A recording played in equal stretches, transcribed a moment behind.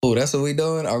Oh, that's what we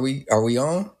doing? Are we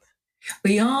on?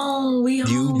 We You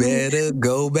on. better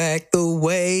go back the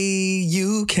way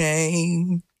you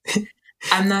came.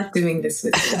 I'm not doing this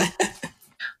with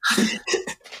you.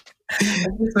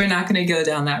 We're not going to go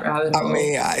down that rabbit hole. I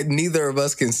mean, neither of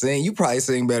us can sing. You probably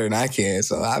sing better than I can.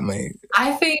 So,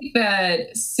 I think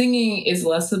that singing is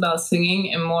less about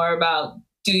singing and more about,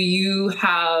 do you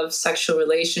have sexual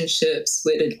relationships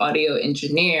with an audio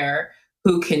engineer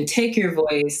who can take your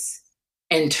voice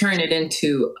and turn it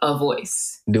into a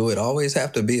voice? Do it always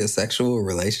have to be a sexual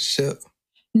relationship?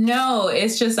 No,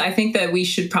 it's just, I think that we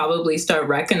should probably start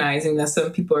recognizing that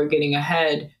some people are getting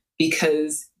ahead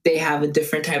because they have a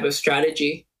different type of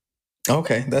strategy.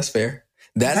 Okay, that's fair.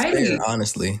 That's fair,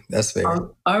 honestly. That's fair.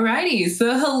 Alrighty.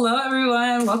 So hello,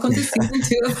 everyone. Welcome to season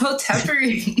 2 of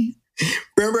Hotepery.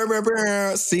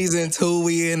 Season 2,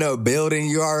 we in a building.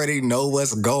 You already know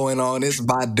what's going on. It's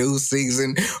Badu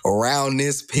season. Around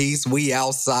this piece, we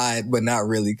outside, but not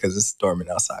really because it's storming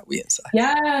outside. We inside.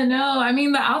 Yeah, no. I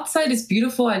mean, the outside is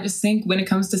beautiful. I just think when it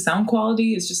comes to sound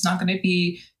quality, it's just not going to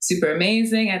be super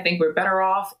amazing. I think we're better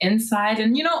off inside.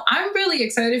 And, I'm really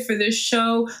excited for this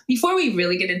show. Before we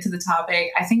really get into the topic,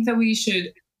 I think that we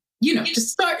should, just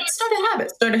start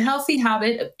a healthy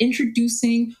habit of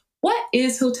introducing what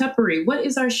is Hotepery? What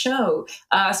is our show?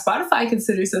 Spotify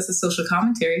considers us a social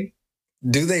commentary.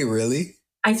 Do they really?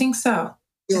 I think so. I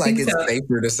feel like it's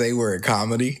safer to say we're a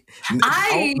comedy.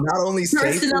 I not only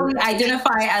personally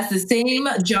identify as the same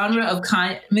genre of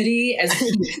comedy as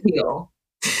Peel.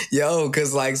 Yo,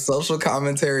 because social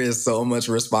commentary is so much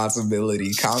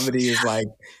responsibility. Comedy is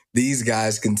these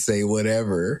guys can say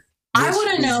whatever. I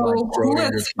want to know who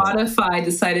at Spotify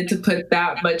decided to put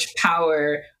that much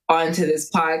power onto this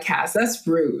podcast. That's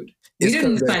rude. We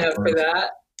didn't sign up for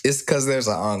that. It's because there's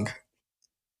an unk.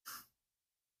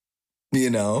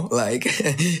 It's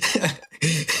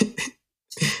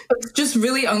just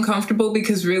really uncomfortable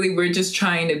because really we're just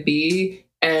trying to be,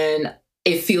 and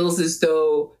it feels as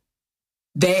though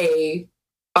they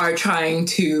are trying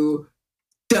to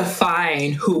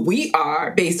define who we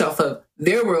are based off of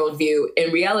their worldview.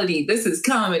 In reality, this is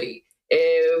comedy.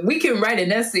 We can write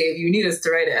an essay if you need us to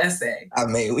write an essay. I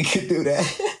mean, we could do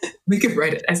that. We could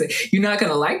write an essay. You're not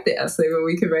going to like the essay, but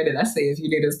we could write an essay if you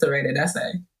need us to write an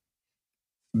essay.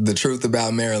 The Truth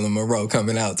About Marilyn Monroe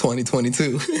coming out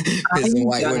 2022. Pissing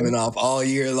white women off all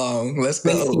year long. Let's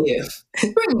go.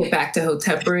 Bring it back to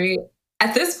Hotepery.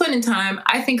 At this point in time,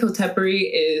 I think Hotepery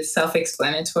is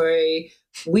self-explanatory.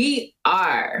 We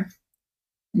are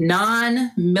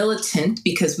non-militant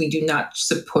because we do not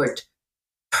support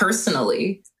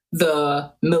personally the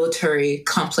military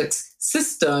complex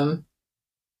system.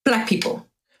 Black people.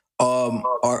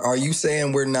 Are you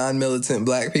saying we're non-militant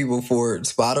Black people for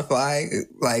Spotify?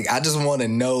 I just want to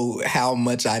know how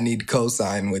much I need to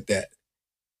co-sign with that.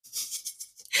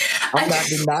 I'm not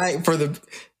denying for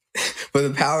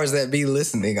the powers that be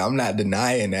listening. I'm not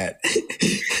denying that.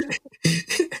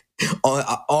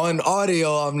 On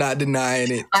audio, I'm not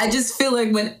denying it. I just feel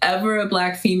like whenever a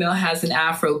Black female has an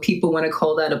afro, people want to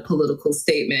call that a political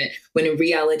statement, when in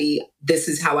reality, this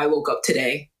is how I woke up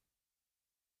today.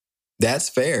 That's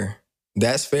fair.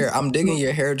 That's fair. I'm digging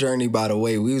your hair journey, by the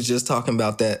way. We was just talking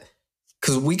about that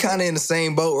because we kind of in the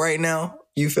same boat right now.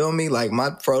 You feel me?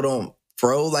 My fro don't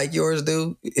fro like yours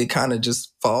do. It kind of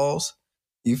just falls.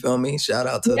 You feel me? Shout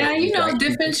out to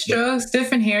different strokes,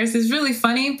 different hairs. It's really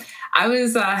funny. I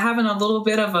was having a little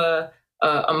bit of a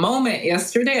moment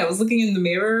yesterday. I was looking in the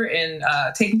mirror and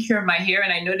taking care of my hair,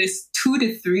 and I noticed 2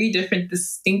 to 3 different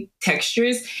distinct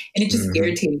textures, and it just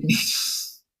irritated me.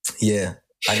 Yeah.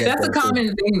 That's a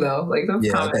common thing, though.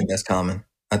 That's common. I think that's common.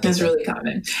 That's really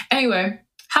common. Anyway,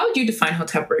 how would you define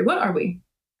Hotepery? What are we?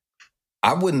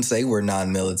 I wouldn't say we're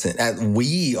non-militant.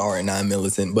 We are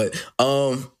non-militant, but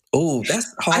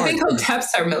that's hard. I think Hoteps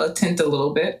are militant a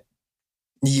little bit.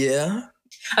 Yeah.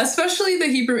 Especially the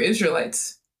Hebrew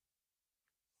Israelites.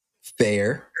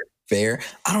 Fair.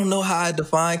 I don't know how I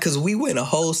define, because we went a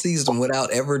whole season without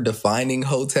ever defining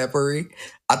Hotepery.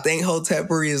 I think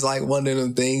Hotepery is one of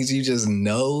them things you just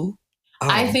know.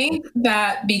 I think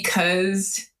that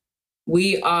because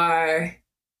we are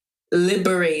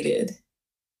liberated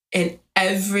in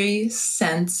every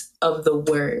sense of the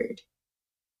word.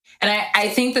 And I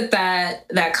think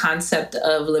that concept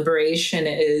of liberation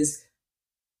is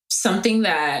something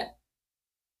that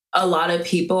a lot of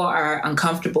people are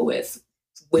uncomfortable with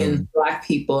when Black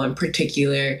people in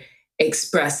particular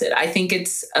express it. I think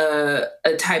it's a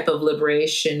type of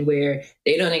liberation where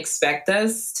they don't expect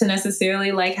us to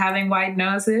necessarily like having white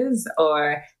noses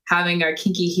or having our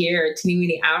kinky hair or teeny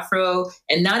weeny afro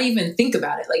and not even think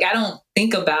about it. Like, I don't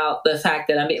think about the fact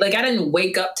that I didn't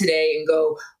wake up today and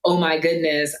go, oh my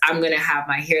goodness, I'm going to have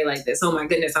my hair like this. Oh my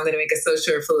goodness, I'm going to make a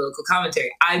social or political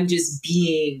commentary. I'm just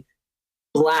being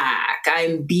Black.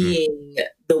 I'm being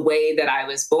the way that I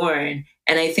was born.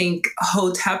 And I think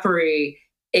Hotepery,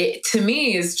 it to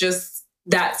me is just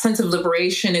that sense of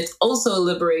liberation. It's also a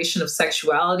liberation of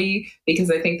sexuality, because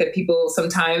I think that people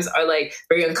sometimes are like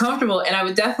very uncomfortable. And I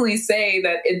would definitely say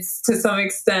that it's to some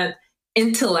extent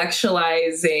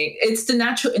intellectualizing. It's the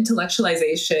natural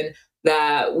intellectualization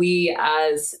that we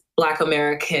as Black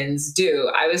Americans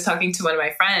do. I was talking to one of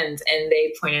my friends and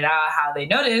they pointed out how they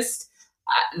noticed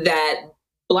that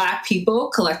Black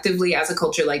people collectively as a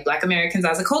culture, like Black Americans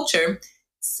as a culture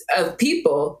of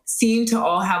people, seem to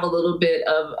all have a little bit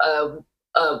of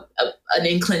an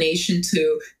inclination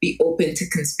to be open to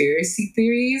conspiracy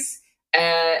theories.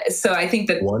 So I think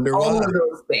that Wonder all why. of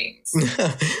those things.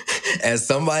 As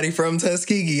somebody from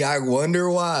Tuskegee, I wonder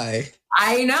why.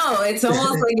 I know. It's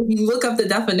almost like if you look up the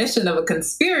definition of a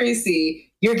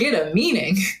conspiracy, you get a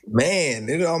meaning. Man,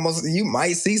 you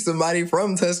might see somebody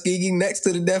from Tuskegee next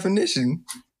to the definition.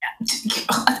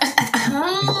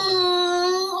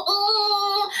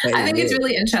 I think it's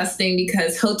really interesting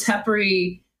because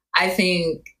Hotepery, I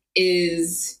think,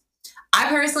 I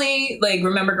personally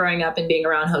remember growing up and being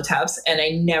around Hoteps, and I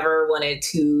never wanted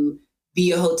to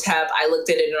be a Hotep. I looked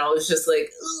at it and I was just like,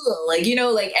 ugh.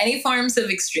 Any forms of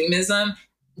extremism,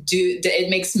 it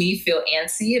makes me feel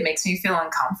antsy. It makes me feel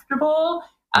uncomfortable.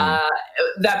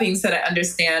 That being said, I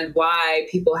understand why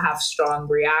people have strong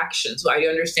reactions. I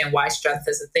understand why strength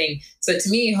is a thing. So to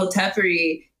me,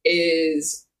 Hotepery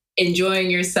is enjoying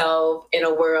yourself in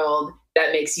a world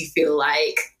that makes you feel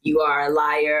like you are a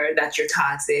liar, that you're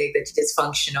toxic, that you're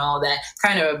dysfunctional, that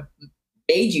kind of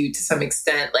made you to some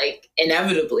extent,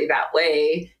 inevitably that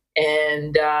way.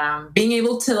 And being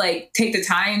able to take the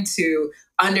time to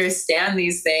understand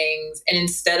these things, and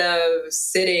instead of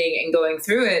sitting and going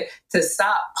through it, to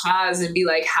stop, pause, and be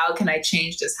like, how can I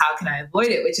change this? How can I avoid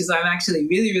it? Which is why I'm actually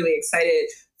really, really excited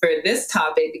for this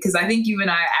topic, because I think you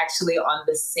and I are actually on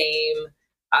the same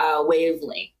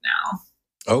wavelength now.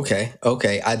 Okay.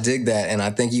 I dig that. And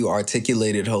I think you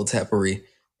articulated Hotepery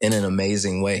in an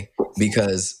amazing way,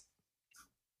 because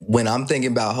when I'm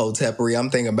thinking about Hotepery, I'm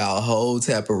thinking about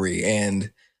Hotepery.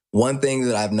 And one thing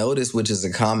that I've noticed, which is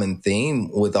a common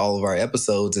theme with all of our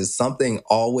episodes, is something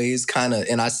always kind of,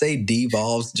 and I say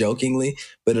devolves jokingly,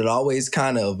 but it always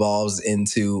kind of evolves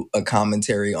into a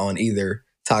commentary on either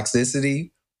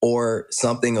toxicity or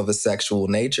something of a sexual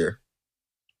nature.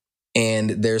 And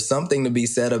there's something to be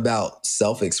said about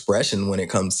self-expression when it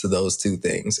comes to those two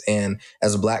things. And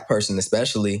as a Black person,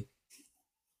 especially,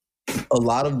 a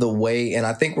lot of the way, and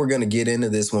I think we're going to get into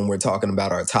this when we're talking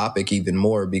about our topic even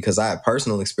more, because I have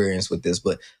personal experience with this,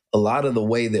 but a lot of the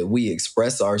way that we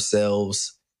express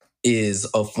ourselves is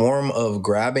a form of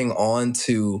grabbing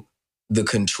onto the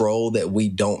control that we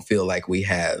don't feel like we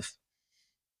have.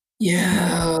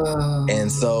 Yeah.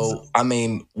 And so, I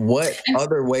mean, what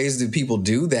other ways do people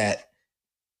do that,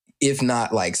 if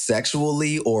not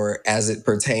sexually, or as it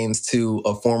pertains to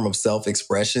a form of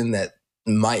self-expression that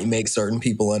might make certain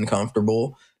people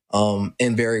uncomfortable,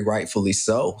 and very rightfully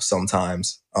so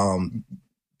sometimes?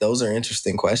 Those are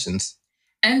interesting questions.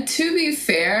 And to be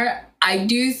fair, I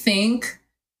do think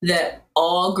that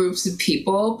all groups of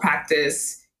people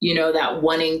practice, that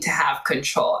wanting to have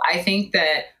control. I think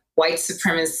that white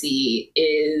supremacy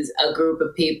is a group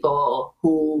of people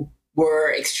who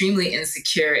were extremely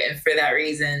insecure, and for that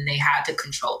reason, they had to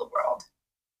control the world.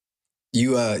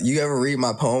 You ever read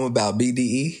my poem about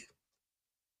BDE?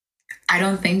 I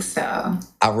don't think so.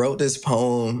 I wrote this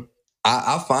poem.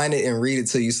 I'll find it and read it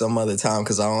to you some other time,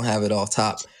 because I don't have it off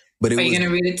top. But Are you going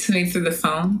to read it to me through the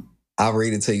phone? I'll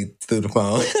read it to you through the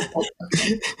phone.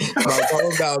 My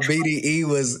poem about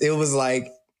BDE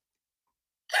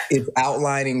it's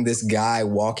outlining this guy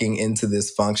walking into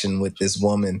this function with this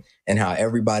woman and how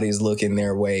everybody's looking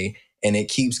their way. And it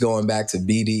keeps going back to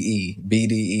BDE,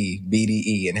 BDE,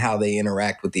 BDE, and how they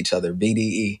interact with each other.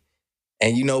 BDE.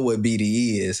 And you know what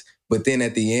BDE is. But then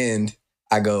at the end,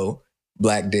 I go,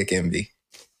 Black dick envy.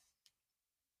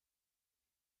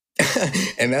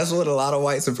 And that's what a lot of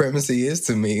white supremacy is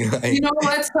to me. You know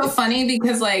what's so funny?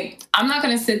 Because I'm not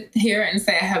going to sit here and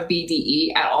say I have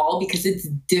BDE at all, because it's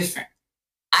different.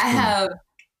 I have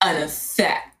an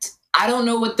effect. I don't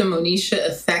know what the Monisha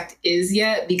effect is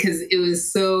yet, because it was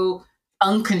so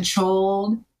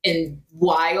uncontrolled and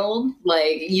wild.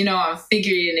 I'm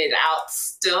figuring it out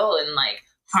still, and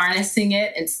harnessing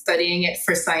it and studying it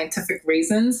for scientific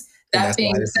reasons. That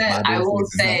being said, I will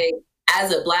say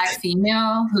as a Black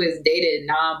female who has dated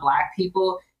non-Black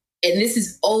people, and this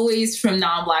is always from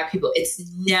non-Black people, it's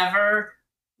never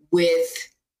with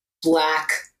Black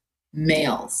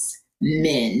males,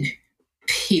 men,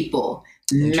 people,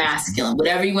 masculine,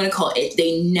 whatever you want to call it.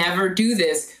 They never do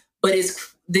this, but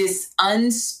it's this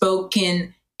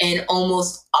unspoken and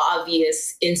almost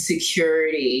obvious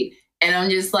insecurity. And I'm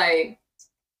just like,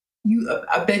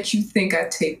 I bet you think I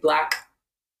take Black.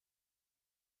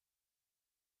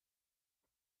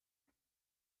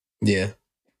 Yeah.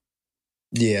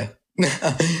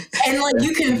 And like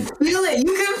you can feel it, and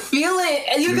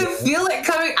you can feel it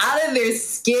coming out of their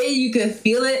skin. You can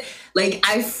feel it. Like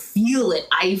I feel it.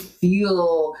 I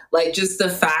feel like just the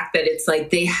fact that it's like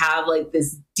they have like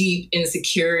this deep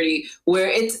insecurity where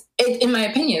in my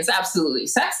opinion, it's absolutely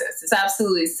sexist. It's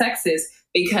absolutely sexist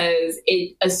because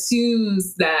it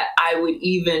assumes that I would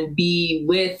even be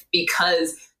with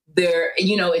because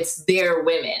it's their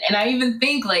women. And I even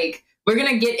think like, we're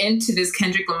going to get into this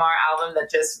Kendrick Lamar album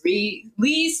that just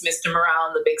released, Mr. Morale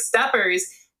and the Big Steppers.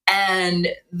 And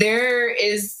there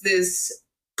is this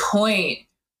point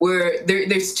where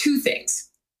there's two things.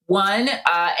 One,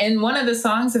 in one of the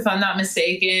songs, if I'm not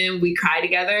mistaken, We Cry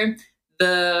Together,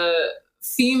 the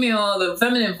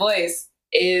feminine voice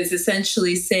is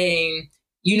essentially saying,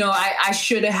 I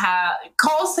should have,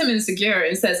 calls him insecure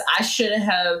and says, I should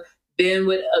have been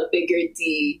with a bigger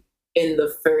D in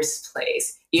the first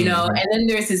place, And then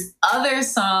there's this other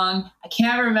song, I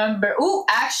can't remember. Oh,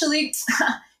 actually,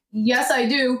 yes, I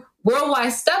do.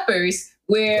 Worldwide Steppers,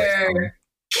 where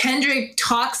Kendrick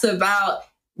talks about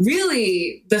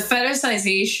really the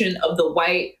fetishization of the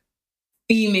white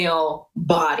female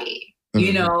body,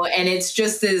 and it's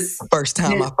just this. First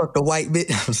time I fucked a white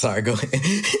bitch. I'm sorry, go ahead.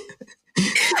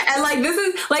 And like, this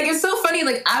is like, it's so funny.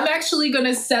 Like, I'm actually going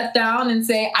to sit down and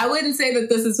say, I wouldn't say that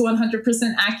this is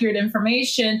 100% accurate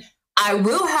information. I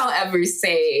will, however,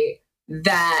 say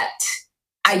that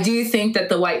I do think that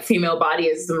the white female body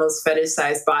is the most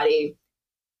fetishized body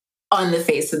on the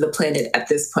face of the planet at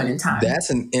this point in time. That's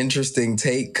an interesting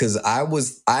take because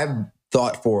I've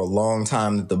thought for a long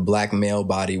time that the Black male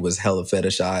body was hella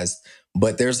fetishized,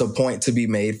 but there's a point to be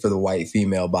made for the white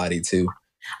female body too.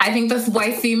 I think the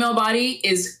white female body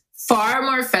is far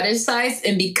more fetishized,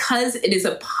 and because it is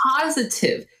a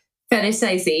positive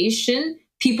fetishization,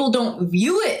 people don't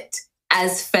view it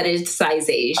as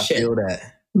fetishization. I feel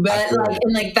that. But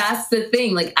like that's the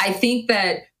thing. Like, I think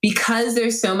that because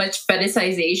there's so much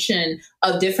fetishization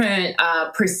of different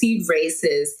perceived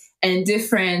races and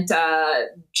different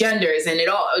genders and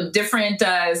different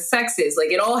sexes,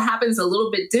 like it all happens a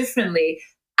little bit differently.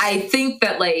 I think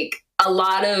that like a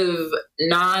lot of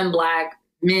non-Black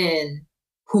men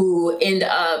who end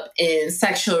up in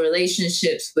sexual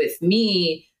relationships with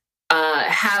me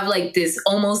have like this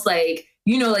almost like,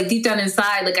 like deep down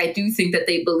inside, like I do think that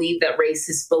they believe that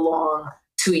races belong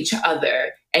to each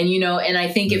other. And, and I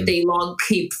think if they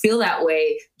feel that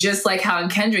way, just like how in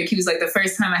Kendrick, he was like, the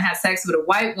first time I had sex with a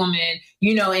white woman,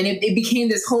 and it became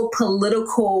this whole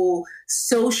political,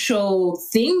 social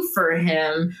thing for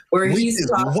him where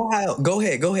he's wild. Go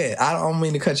ahead. I don't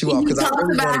mean to cut you off because I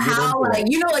really about how,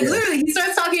 literally, he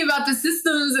starts talking about the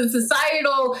systems and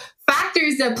societal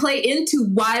factors that play into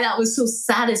why that was so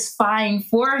satisfying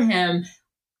for him.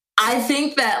 I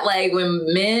think that like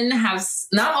when men have,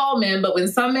 not all men, but when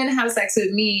some men have sex with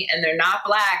me and they're not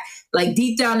Black, like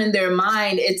deep down in their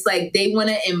mind, it's like they want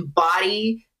to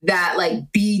embody that like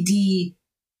BDE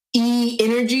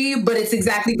energy, but it's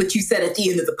exactly what you said at the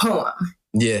end of the poem.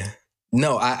 Yeah.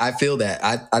 No, I feel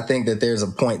that. I think that there's a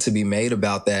point to be made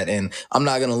about that. And I'm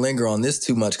not going to linger on this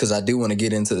too much because I do want to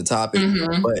get into the topic.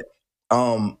 Mm-hmm. But,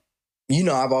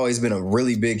 I've always been a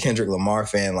really big Kendrick Lamar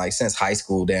fan, like since high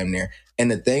school, damn near. And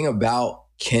the thing about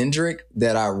Kendrick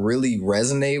that I really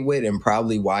resonate with and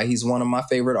probably why he's one of my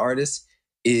favorite artists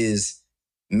is,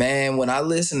 man, when I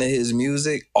listen to his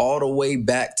music all the way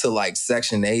back to like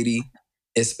Section 80,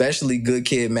 especially Good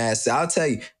Kid, Mad City. I'll tell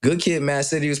you, Good Kid, Mad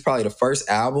City was probably the first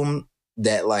album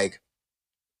that like,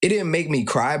 it didn't make me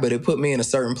cry, but it put me in a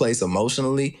certain place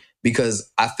emotionally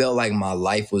because I felt like my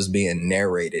life was being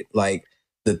narrated. Like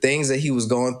the things that he was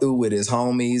going through with his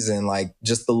homies and like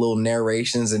just the little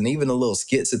narrations and even the little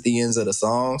skits at the ends of the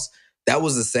songs, that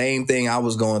was the same thing I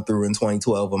was going through in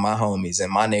 2012 with my homies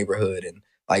in my neighborhood. And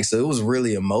like, so it was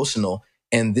really emotional.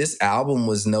 And this album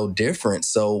was no different.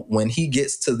 So when he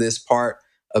gets to this part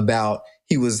about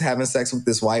he was having sex with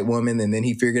this white woman and then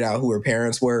he figured out who her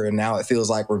parents were and now it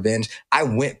feels like revenge, I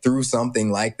went through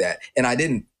something like that. And I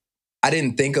didn't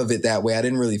think of it that way. I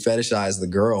didn't really fetishize the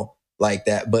girl like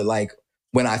that. But like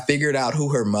when I figured out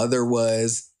who her mother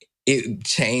was it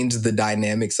changed the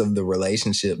dynamics of the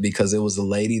relationship because it was a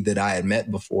lady that I had met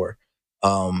before.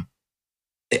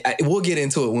 We'll get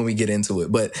into it when we get into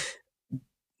it, but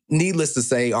needless to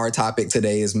say, our topic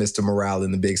today is Mr. Morale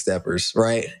and the Big Steppers,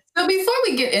 right? So before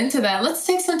we get into that, let's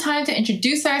take some time to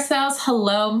introduce ourselves.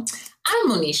 Hello, I'm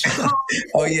Monisha.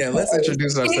 Oh yeah, let's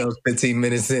introduce ourselves 15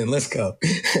 minutes in. Let's go.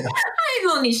 I'm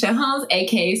Monisha Holmes,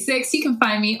 aka Six. You can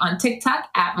find me on TikTok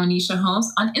at Monisha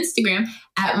Holmes, on Instagram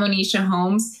at Monisha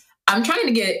Holmes. I'm trying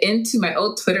to get into my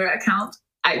old Twitter account.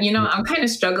 I'm kind of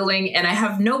struggling, and I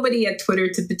have nobody at Twitter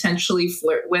to potentially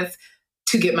flirt with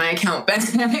to get my account back.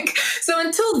 So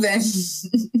until then,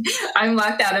 I'm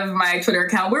locked out of my Twitter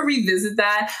account. We'll revisit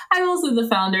that. I'm also the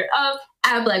founder of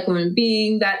At Black Women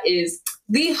Being. That is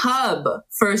the hub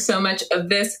for so much of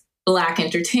this Black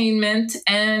entertainment.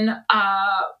 And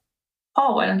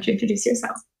Paul, why don't you introduce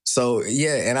yourself? So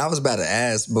yeah, and I was about to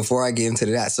ask before I get into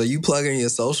that. So you plug in your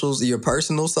socials, your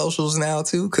personal socials now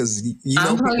too, because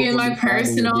I'm plugging my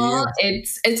personal.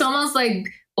 It's almost like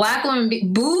Black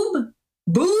Women Boob.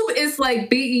 Boob is like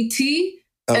BET,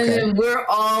 and then we're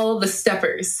all the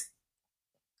steppers.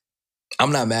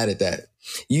 I'm not mad at that.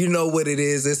 You know what it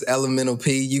is. It's Elemental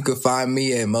P. You can find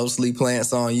me at Mostly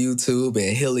Plants on YouTube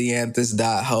and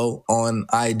Helianthus.ho on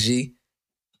IG.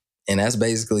 And that's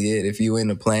basically it. If you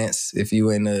into plants, if you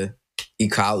into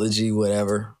ecology,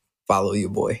 whatever, follow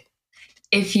your boy.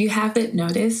 If you haven't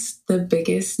noticed, the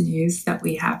biggest news that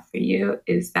we have for you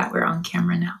is that we're on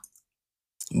camera now.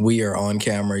 We are on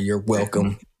camera. You're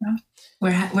welcome.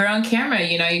 We're on camera.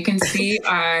 You can see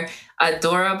our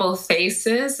adorable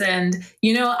faces. And,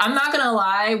 I'm not going to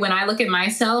lie. When I look at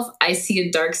myself, I see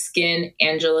a dark-skinned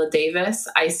Angela Davis.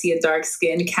 I see a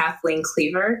dark-skinned Kathleen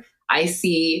Cleaver. I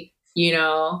see,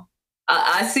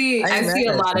 I see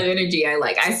a lot of energy I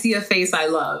like. I see a face I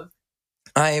love.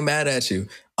 I ain't mad at you.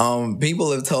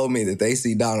 People have told me that they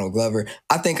see Donald Glover.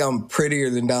 I think I'm prettier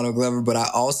than Donald Glover, but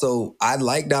I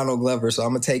like Donald Glover, so I'm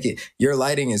gonna take it. Your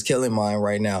lighting is killing mine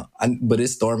right now, but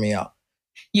it's stormy out.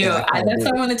 That's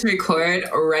why I wanted to record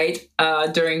right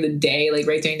during the day, like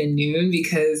right during the noon,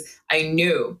 because I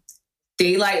knew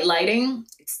daylight lighting,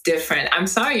 it's different. I'm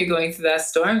sorry you're going through that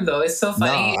storm, though. It's so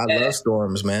funny. No, I love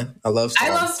storms, man. I love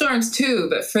storms too,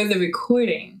 but for the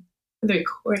recording,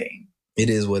 it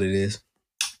is what it is.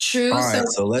 True. All right,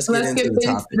 so let's get into the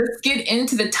topic. Let's get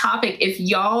into the topic. If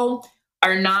y'all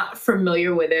are not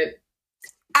familiar with it,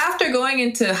 after going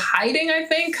into hiding, I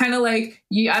think, kind of like,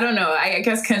 I don't know, I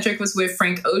guess Kendrick was with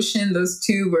Frank Ocean. Those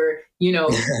two were,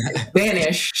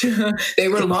 vanished. They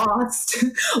were lost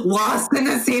in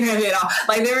the scene of it all.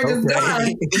 Like, they were just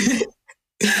gone.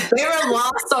 They were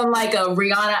lost on like a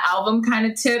Rihanna album kind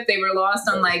of tip. They were lost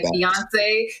on like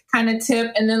Beyonce kind of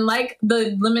tip. And then like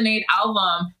the Lemonade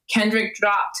album, Kendrick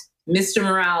dropped Mr.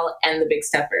 Morale and the Big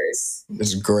Steppers.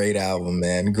 It's a great album,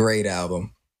 man. Great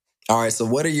album. All right. So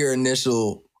what are your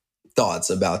initial thoughts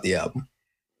about the album?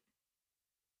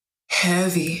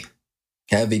 Heavy.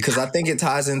 Because I think it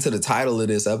ties into the title of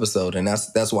this episode. And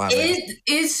that's why it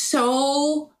is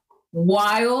so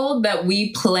wild that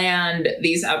we planned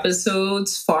these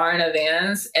episodes far in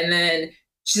advance, and then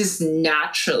just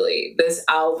naturally this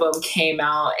album came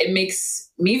out. It makes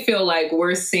me feel like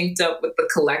we're synced up with the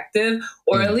collective,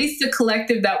 or at least the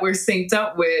collective that we're synced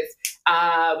up with.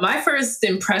 My first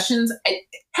impressions,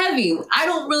 heavy. I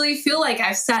don't really feel like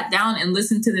I've sat down and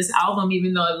listened to this album,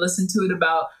 even though I've listened to it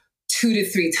about 2 to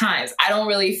 3 times. I don't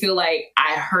really feel like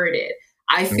I heard it.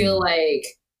 I feel like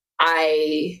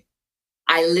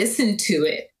I listened to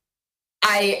it.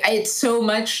 It's so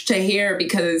much to hear,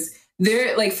 because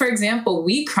there, like, for example,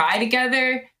 we cry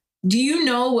together. Do you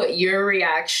know what your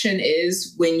reaction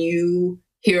is when you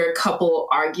hear a couple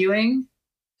arguing?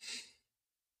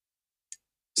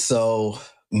 So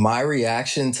my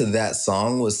reaction to that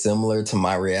song was similar to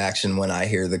my reaction when I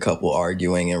hear the couple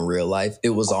arguing in real life. It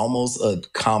was almost a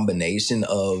combination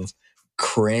of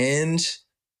cringe,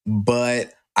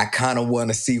 but I kind of want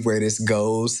to see where this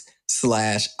goes. /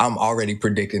 I'm already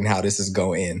predicting how this is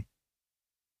going in.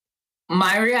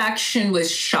 My reaction was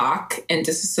shock and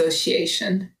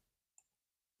disassociation.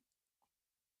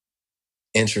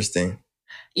 Interesting.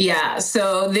 Yeah,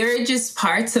 so there are just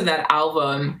parts of that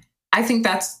album. I think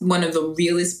that's one of the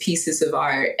realest pieces of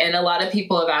art. And a lot of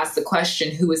people have asked the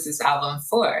question, who was this album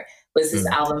for? Was this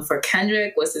album for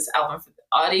Kendrick? Was this album for the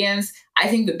audience? I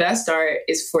think the best art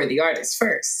is for the artist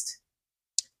first.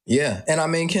 Yeah. And I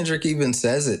mean, Kendrick even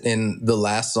says it in the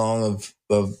last song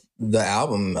of the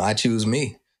album, I Choose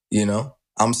Me,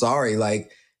 I'm sorry.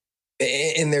 Like,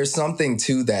 and there's something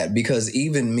to that, because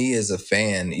even me as a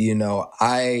fan,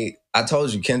 I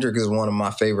told you Kendrick is one of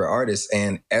my favorite artists,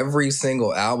 and every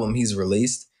single album he's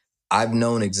released, I've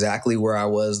known exactly where I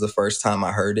was the first time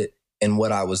I heard it and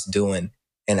what I was doing.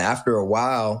 And after a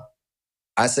while,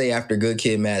 I say after Good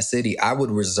Kid, Mad City, I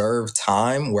would reserve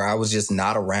time where I was just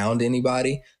not around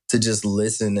anybody to just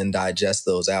listen and digest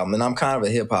those albums. And I'm kind of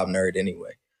a hip hop nerd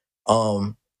anyway.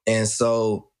 And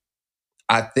so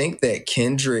I think that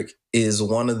Kendrick is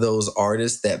one of those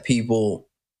artists that people,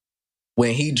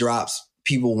 when he drops,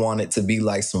 people want it to be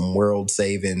like some world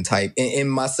saving type,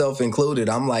 and myself included.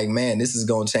 I'm like, man, this is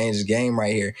going to change the game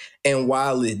right here. And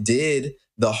while it did,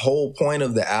 the whole point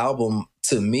of the album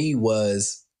to me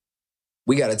was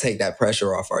we got to take that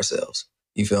pressure off ourselves.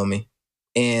 You feel me?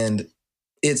 And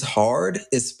it's hard,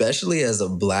 especially as a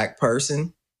Black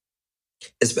person,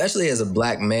 especially as a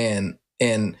Black man,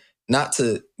 and not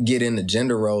to get into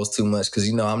gender roles too much, because,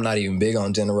 you know, I'm not even big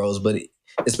on gender roles, but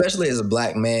especially as a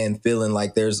Black man, feeling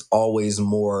like there's always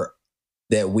more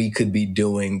that we could be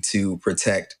doing to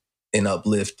protect and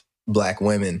uplift Black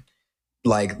women.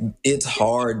 Like, it's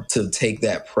hard to take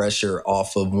that pressure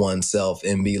off of oneself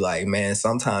and be like, man,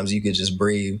 sometimes you could just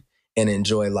breathe and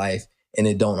enjoy life, and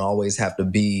it don't always have to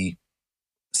be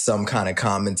some kind of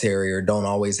commentary, or don't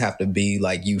always have to be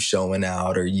like you showing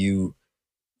out, or you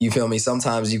feel me?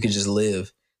 Sometimes you could just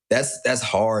live. That's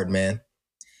hard, man.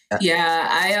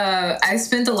 Yeah, I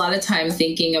spent a lot of time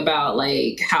thinking about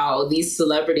like how these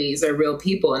celebrities are real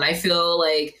people, and I feel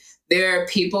like there are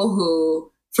people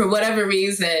who, for whatever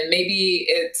reason, maybe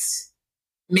it's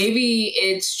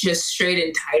just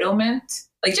straight entitlement,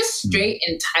 like just straight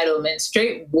entitlement,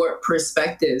 straight warped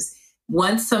perspectives.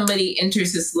 Once somebody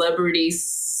enters a celebrity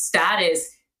status,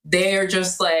 they're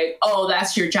just like, oh,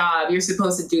 that's your job, you're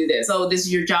supposed to do this. Oh, this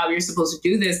is your job, you're supposed to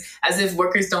do this, as if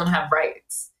workers don't have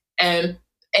rights. And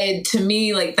to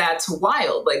me, like, that's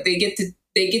wild. Like,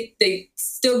 they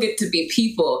still get to be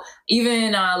people.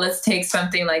 Even let's take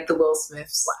something like the Will Smith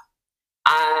slap.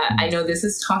 I know this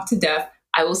is talk to death.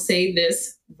 I will say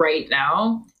this right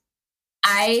now.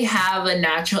 I have a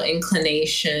natural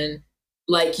inclination,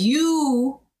 like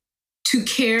you, to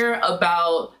care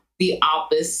about the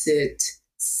opposite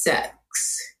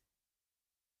sex.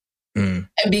 And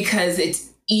because it's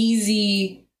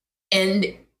easy and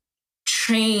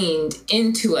trained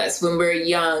into us when we're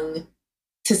young,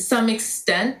 to some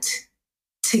extent,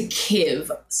 to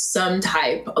give some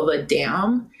type of a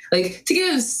damn, like to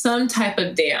give some type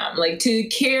of damn, like to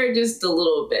care just a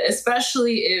little bit,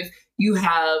 especially if you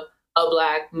have a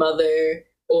Black mother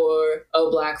or a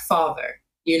Black father,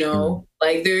 you know,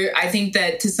 like I think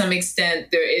that to some extent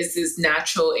there is this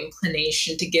natural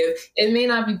inclination to give. It may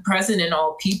not be present in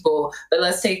all people, but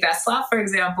let's take that slap, for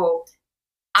example.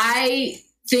 I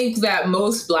think that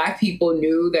most Black people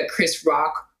knew that Chris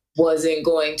Rock wasn't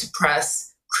going to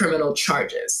press criminal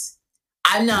charges.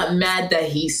 I'm not mad that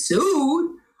he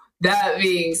sued. That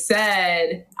being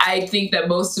said, I think that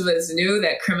most of us knew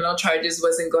that criminal charges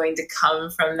wasn't going to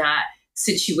come from that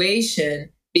situation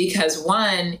because,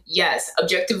 one, yes,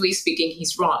 objectively speaking,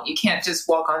 he's wrong. You can't just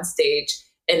walk on stage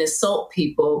and assault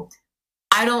people.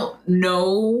 I don't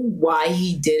know why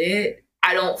he did it.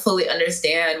 I don't fully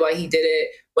understand why he did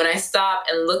it. When I stop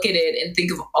and look at it and think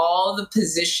of all the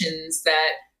positions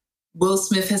that Will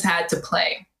Smith has had to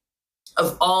play,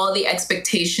 of all the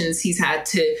expectations he's had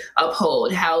to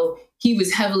uphold, how he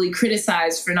was heavily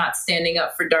criticized for not standing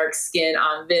up for dark skin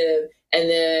on Viv, and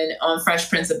then on Fresh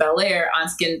Prince of Bel-Air, on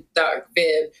skin dark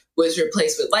Viv was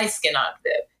replaced with light skin on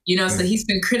Viv. You know, so he's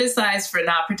been criticized for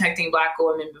not protecting Black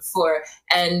women before.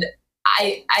 And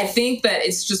I think that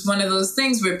it's just one of those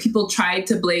things where people try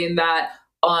to blame that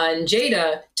on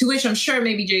Jada, to which I'm sure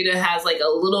maybe Jada has like a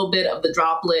little bit of the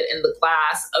droplet in the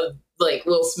glass of like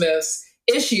Will Smith's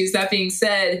issues. That being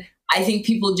said, I think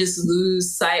people just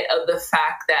lose sight of the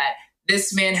fact that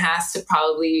this man has to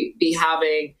probably be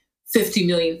having 50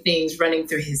 million things running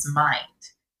through his mind,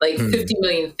 like 50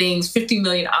 million things, 50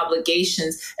 million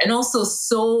obligations, and also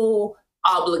soul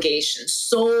obligations,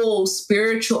 soul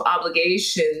spiritual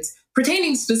obligations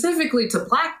pertaining specifically to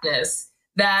Blackness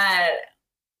that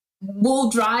will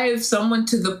drive someone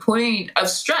to the point of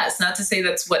stress. Not to say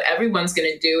that's what everyone's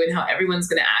going to do and how everyone's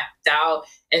going to act out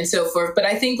and so forth. But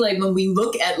I think like when we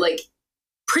look at like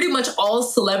pretty much all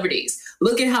celebrities,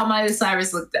 look at how Miley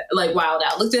Cyrus looked at, like wild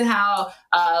out. Look at how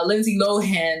Lindsay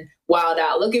Lohan wild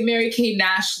out. Look at Mary-Kate and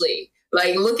Ashley.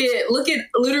 Like look at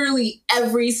literally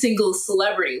every single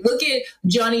celebrity. Look at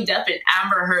Johnny Depp and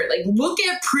Amber Heard. Like look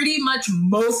at pretty much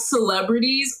most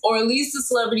celebrities, or at least the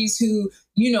celebrities who,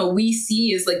 you know, we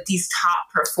see as like these top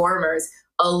performers.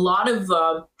 A lot of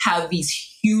them have these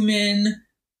human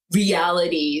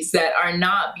realities that are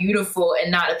not beautiful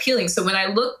and not appealing. So when I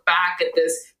look back at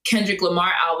this Kendrick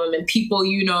Lamar album and people,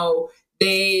 you know,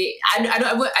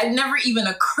 it never even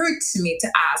occurred to me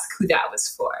to ask who that was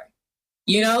for.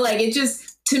 You know, like it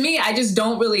just, to me, I just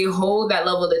don't really hold that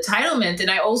level of entitlement. And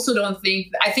I also I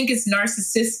think it's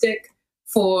narcissistic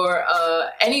for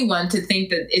anyone to think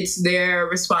that it's their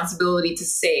responsibility to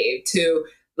save, to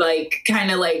like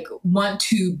kind of like want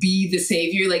to be the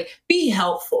savior, like be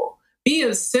helpful, be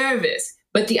of service.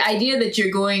 But the idea that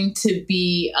you're going to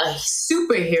be a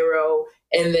superhero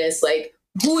in this, like,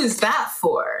 who is that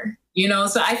for? You know,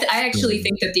 so I actually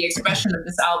think that the expression of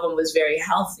this album was very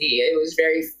healthy. It was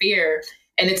very fair.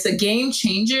 And it's a game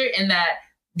changer in that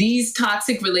these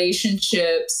toxic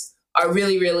relationships are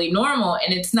really, really normal.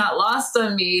 And it's not lost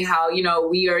on me how, you know,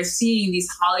 we are seeing these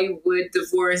Hollywood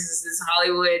divorces, this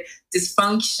Hollywood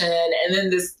dysfunction, and then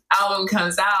this album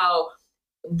comes out.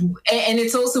 And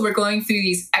it's also, we're going through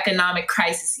these economic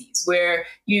crises where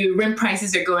rent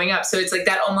prices are going up. So it's like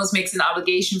that almost makes an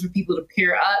obligation for people to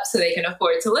pair up so they can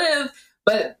afford to live.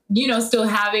 But, you know, still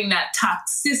having that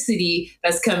toxicity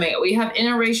that's coming. We have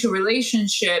interracial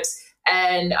relationships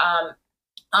and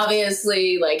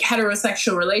obviously like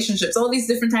heterosexual relationships, all these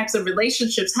different types of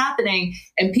relationships happening,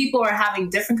 and people are having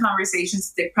different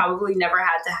conversations they probably never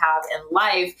had to have in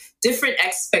life, different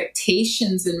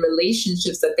expectations in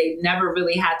relationships that they never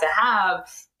really had to have.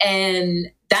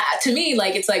 And that, to me,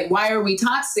 like, it's like, why are we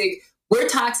toxic? We're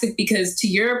toxic because, to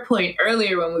your point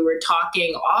earlier when we were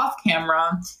talking off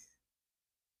camera,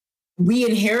 we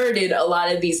inherited a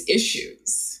lot of these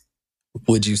issues.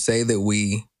 Would you say that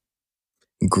we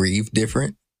grieve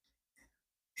different?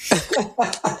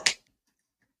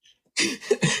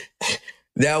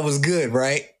 That was good,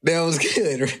 right? That was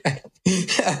good, right?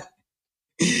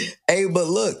 Hey, but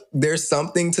look, there's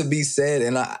something to be said.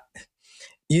 And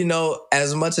you know,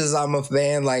 as much as I'm a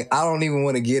fan, like, I don't even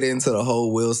want to get into the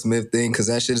whole Will Smith thing because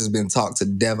that shit has been talked to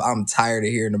death. I'm tired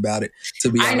of hearing about it,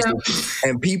 to be honest with you.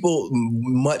 And people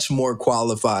much more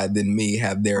qualified than me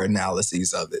have their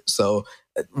analyses of it. So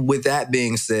with that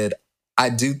being said, I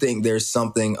do think there's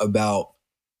something about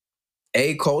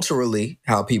culturally,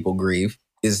 how people grieve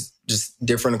is just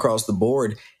different across the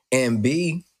board, and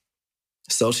B,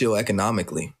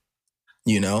 socioeconomically,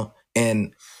 you know?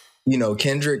 And, you know,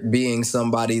 Kendrick being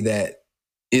somebody that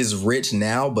is rich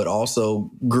now, but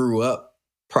also grew up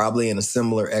probably in a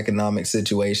similar economic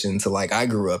situation to like I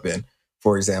grew up in,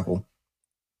 for example.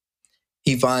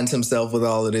 He finds himself with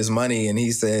all of this money and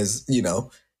he says, you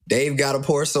know, Dave got a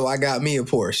Porsche, so I got me a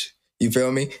Porsche. You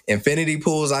feel me? Infinity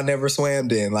pools I never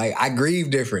swam in. Like, I grieve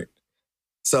different.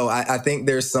 So I think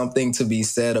there's something to be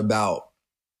said about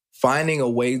finding a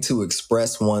way to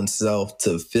express oneself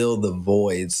to fill the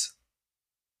voids.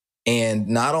 And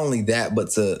not only that,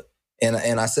 but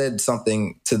and I said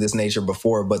something to this nature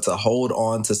before, but to hold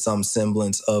on to some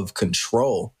semblance of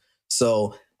control.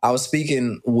 So I was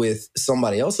speaking with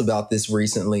somebody else about this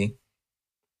recently,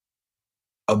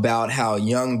 about how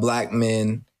young Black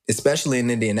men, especially in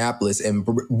Indianapolis, and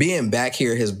being back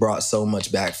here has brought so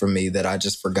much back for me that I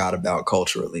just forgot about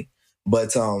culturally.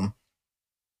 But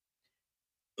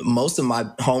most of my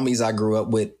homies I grew up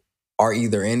with are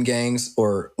either in gangs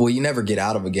or, well, you never get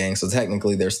out of a gang, so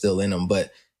technically they're still in them,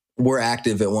 but we're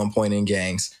active at one point in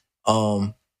gangs.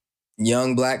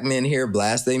 Young Black men here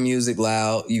blast their music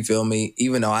loud, you feel me?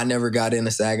 Even though I never got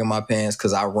into sagging my pants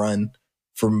because I run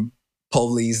from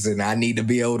police and I need to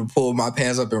be able to pull my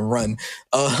pants up and run.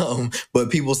 But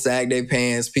people sag their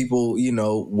pants, people, you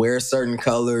know, wear certain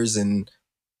colors and,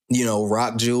 you know,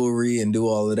 rock jewelry and do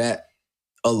all of that.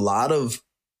 A lot of,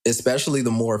 especially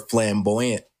the more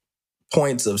flamboyant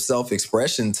points of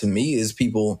self-expression to me is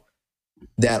people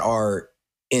that are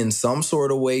in some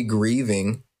sort of way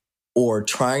grieving or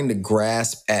trying to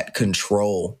grasp at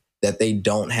control that they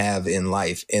don't have in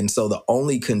life. And so the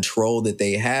only control that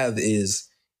they have is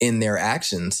in their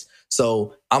actions.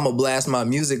 So I'm gonna blast my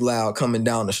music loud coming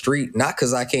down the street, not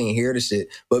because I can't hear the shit,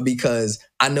 but because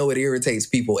I know it irritates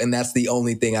people. And that's the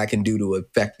only thing I can do to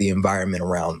affect the environment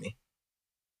around me.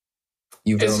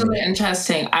 It's really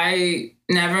interesting. I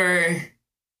never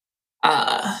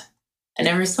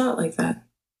saw it like that.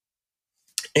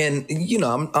 And, you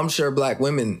know, I'm sure Black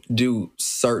women do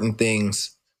certain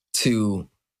things to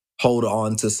hold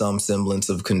on to some semblance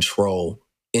of control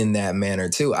in that manner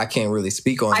too. I can't really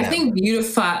speak on that. I think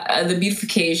the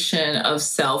beautification of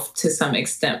self to some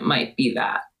extent might be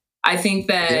that. I think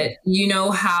that, you know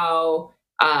how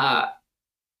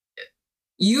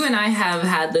you and I have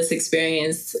had this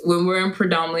experience when we're in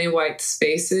predominantly white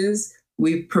spaces,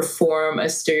 we perform a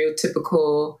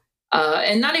stereotypical,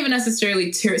 and not even necessarily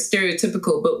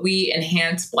stereotypical, but we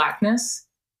enhance Blackness.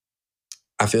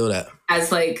 I feel that.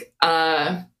 As like,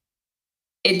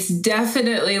 it's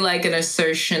definitely like an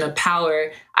assertion of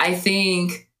power. I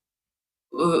think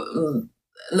the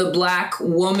Black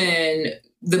woman,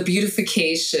 the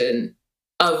beautification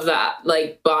of that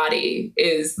like body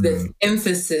is the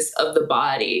emphasis of the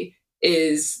body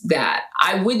is that.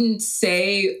 I wouldn't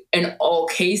say in all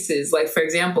cases, like for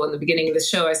example, in the beginning of the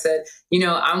show, I said,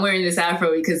 I'm wearing this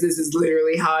afro because this is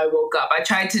literally how I woke up. I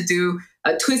tried to do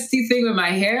a twisty thing with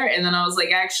my hair, and then I was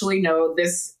like, actually, no,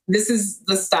 this is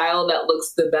the style that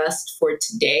looks the best for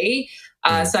today.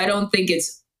 So I don't think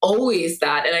it's always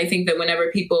that. And I think that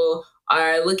whenever people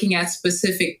are looking at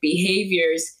specific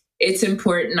behaviors, it's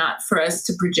important not for us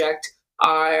to project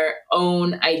our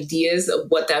own ideas of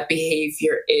what that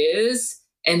behavior is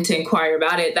and to inquire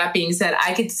about it. That being said,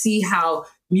 I could see how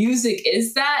music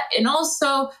is that. And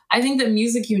also, I think that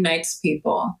music unites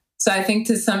people. So I think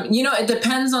to some, it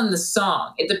depends on the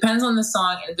song. It depends on the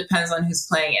song, and it depends on who's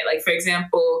playing it. Like, for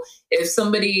example, if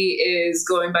somebody is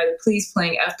going by the police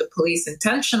playing F the Police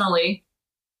intentionally,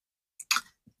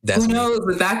 who knows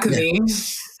what that could mean?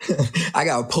 I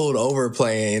got pulled over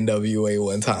playing NWA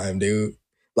one time, dude.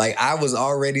 Like, I was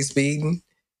already speeding.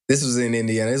 This was in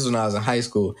Indiana. This was when I was in high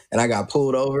school. And I got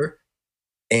pulled over,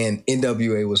 and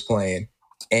NWA was playing.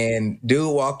 And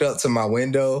dude walked up to my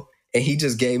window, and he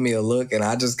just gave me a look, and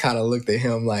I just kind of looked at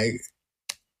him like,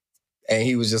 and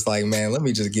he was just like, man, let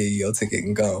me just give you your ticket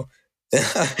and go.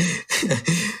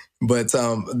 But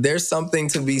there's something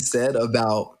to be said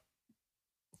about,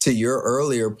 to your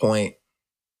earlier point,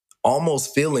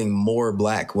 almost feeling more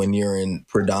Black when you're in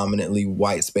predominantly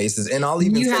white spaces. And I'll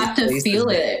even you have to feel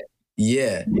it.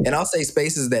 Yeah. And I'll say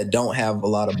spaces that don't have a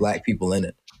lot of Black people in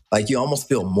it. Like, you almost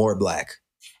feel more Black.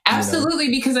 Absolutely,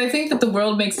 because I think that the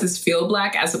world makes us feel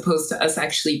Black as opposed to us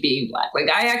actually being Black. Like,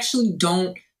 I actually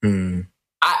don't...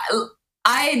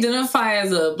 I identify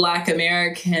as a Black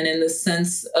American in the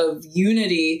sense of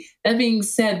unity. That being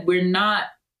said, we're not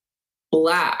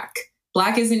Black.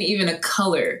 Black isn't even a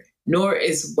color, nor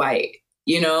is white.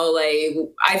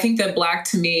 I think that Black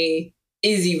to me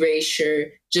is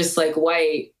erasure, just like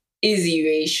white is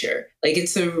erasure. Like,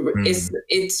 it's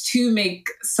to make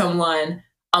someone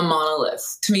a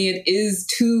monolith. To me, it is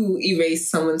to erase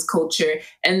someone's culture.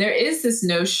 And there is this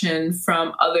notion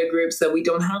from other groups that we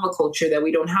don't have a culture, that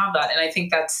we don't have that. And I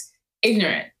think that's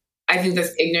ignorant. I think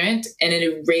that's ignorant, and it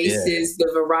erases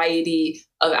the variety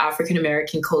of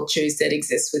African-American cultures that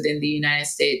exist within the United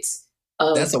States.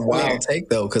 That's a wild take,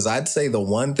 though, because I'd say the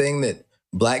one thing that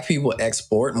Black people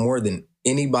export more than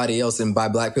anybody else, and by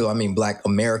Black people, I mean Black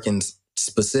Americans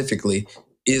specifically,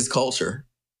 is culture.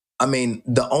 I mean,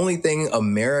 the only thing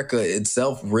America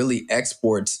itself really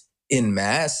exports in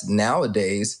mass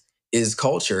nowadays is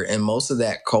culture. And most of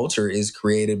that culture is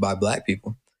created by Black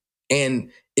people.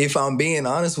 And if I'm being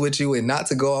honest with you, and not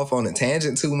to go off on a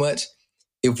tangent too much,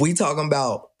 if we talking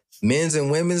about men's and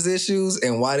women's issues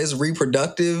and why this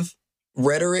reproductive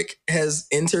rhetoric has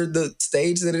entered the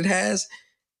stage that it has,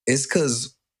 it's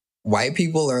because white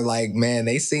people are like, man,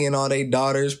 they seeing all their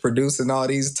daughters producing all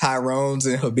these Tyrones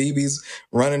and Habibis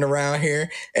running around here,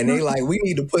 and they like, we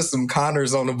need to put some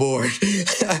Connors on the board.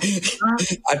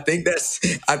 I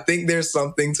think there's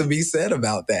something to be said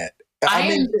about that. I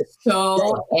am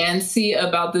so antsy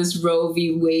about this Roe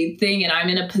v. Wade thing, and I'm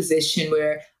in a position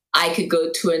where I could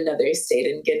go to another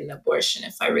state and get an abortion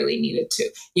if I really needed to.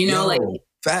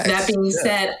 Facts. That being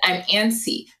said, I'm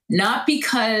antsy, not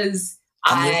because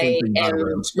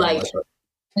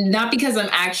not because I'm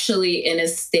actually in a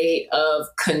state of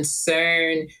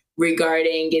concern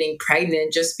regarding getting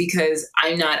pregnant, just because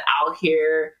I'm not out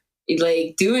here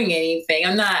like doing anything.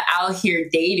 I'm not out here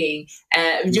dating,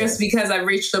 just because I've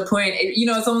reached a point.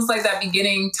 It's almost like that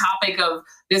beginning topic of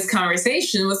this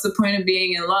conversation. What's the point of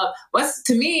being in love? What's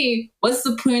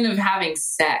the point of having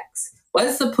sex?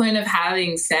 What's the point of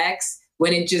having sex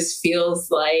when it just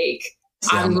feels like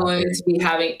I'm going to be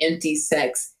having empty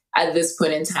sex at this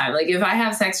point in time? Like, if I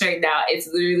have sex right now, it's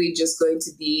literally just going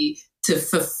to be to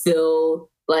fulfill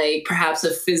like perhaps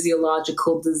a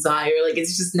physiological desire. Like,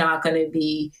 it's just not going to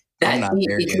be that. I'm not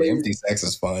there yet. Empty sex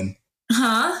is fun.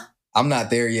 Huh? I'm not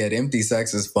there yet. Empty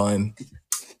sex is fun.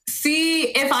 See,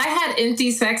 if I had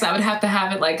empty sex, I would have to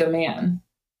have it like a man.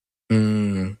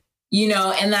 And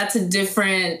that's a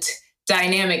different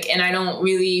dynamic. And I don't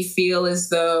really feel as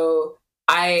though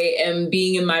I am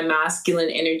being in my masculine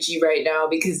energy right now,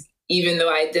 because even though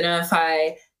I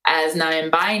identify as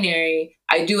non-binary,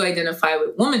 I do identify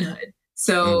with womanhood.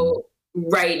 So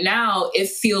right now, I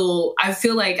feel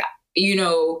like,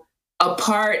 a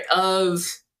part of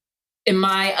in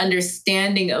my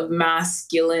understanding of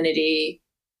masculinity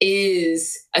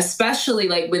is, especially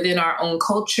like within our own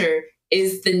culture,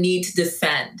 is the need to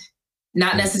defend.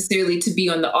 not necessarily to be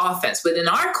on the offense. Within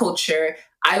our culture,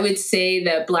 I would say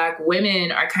that Black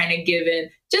women are kind of given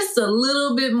just a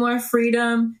little bit more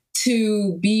freedom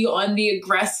to be on the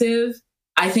aggressive.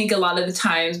 I think a lot of the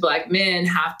times Black men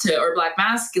have to, or Black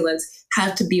masculines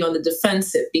have to be on the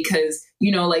defensive because,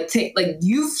 like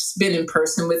you've been in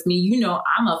person with me,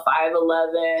 I'm a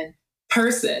 5'11"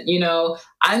 person,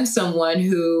 I'm someone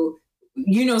who,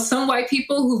 some white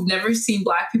people who've never seen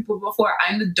Black people before,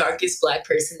 I'm the darkest Black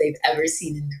person they've ever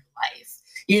seen in their life,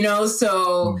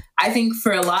 so I think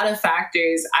for a lot of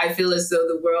factors, I feel as though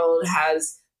the world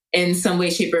has in some way,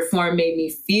 shape, or form made me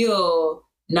feel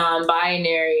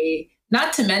non-binary,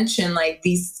 not to mention like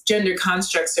these gender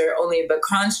constructs are only but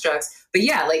constructs. But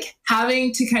yeah, like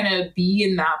having to kind of be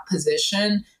in that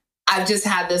position, I've just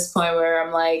had this point where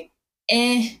I'm like,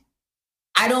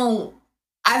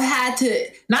 I've had to,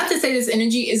 not to say this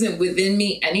energy isn't within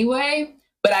me anyway,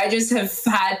 but I just have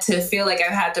had to feel like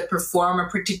I've had to perform a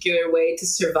particular way to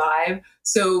survive.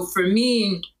 So for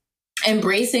me,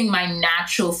 embracing my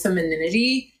natural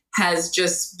femininity has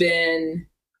just been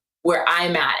where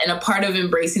I'm at. And a part of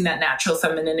embracing that natural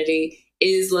femininity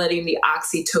is letting the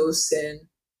oxytocin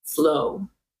flow.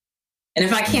 And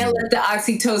if I can't let the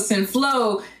oxytocin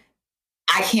flow,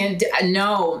 I can't,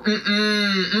 no.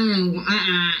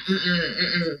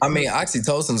 I mean,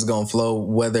 oxytocin's going to flow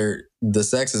whether the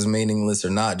sex is meaningless or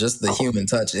not, just the human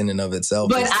touch in and of itself.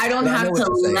 But I don't have to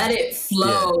let it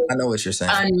flow. Yeah, I know what you're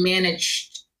saying.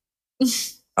 Unmanaged.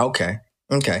 Okay.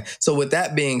 So with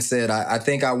that being said, I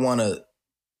think I want to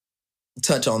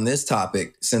touch on this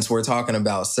topic since we're talking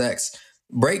about sex.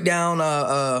 Break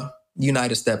down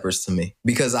United Steppers to me,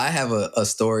 because I have a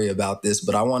story about this,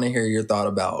 but I want to hear your thought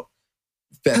about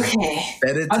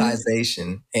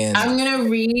fetishization. And I'm going to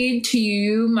read to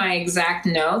you my exact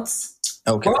notes.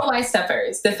 Okay. Worldwide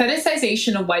Steppers. The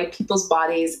fetishization of white people's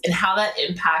bodies and how that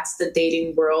impacts the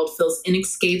dating world feels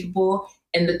inescapable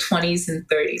in the 20s and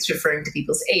 30s, referring to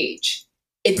people's age.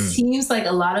 It seems like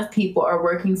a lot of people are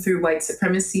working through white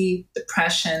supremacy,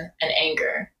 depression, and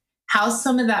anger. How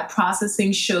some of that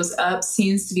processing shows up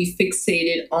seems to be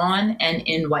fixated on and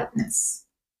in whiteness.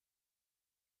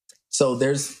 So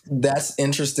that's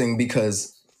interesting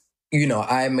because,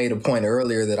 I made a point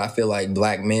earlier that I feel like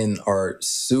Black men are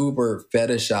super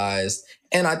fetishized,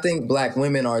 and I think Black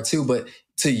women are too. But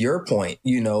to your point,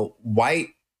 white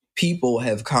people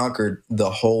have conquered the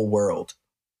whole world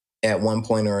at one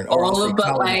point or another. All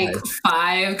but like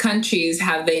 5 countries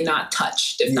have they not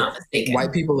touched, if not mistaken.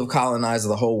 White people have colonized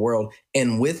the whole world.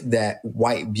 And with that,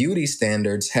 white beauty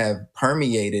standards have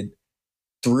permeated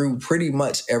through pretty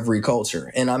much every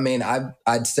culture. And I mean,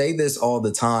 I'd say this all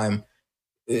the time,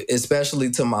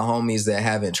 especially to my homies that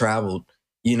haven't traveled.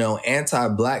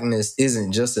 Anti-Blackness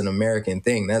isn't just an American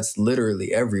thing. That's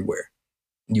literally everywhere.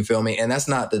 You feel me? And that's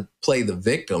not to play the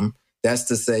victim. That's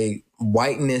to say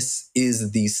whiteness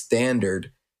is the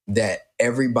standard that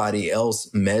everybody else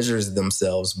measures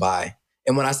themselves by.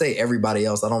 And when I say everybody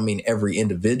else, I don't mean every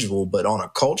individual, but on a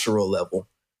cultural level,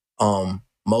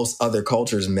 most other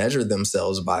cultures measure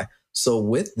themselves by. So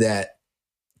with that,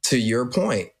 to your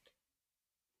point,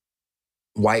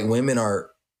 white women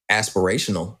are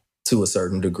aspirational to a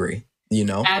certain degree,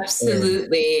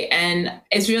 Absolutely. And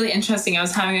it's really interesting. I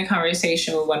was having a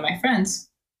conversation with one of my friends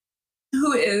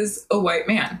who is a white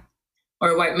man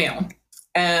or a white male.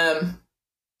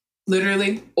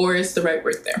 Literally, or is the right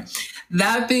word there.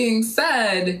 That being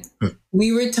said,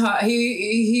 we were taught,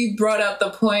 he brought up the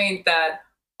point that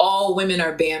all women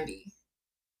are Bambi.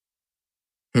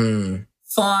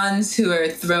 Fawns who are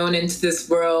thrown into this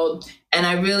world. And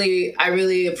I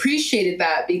really appreciated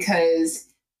that, because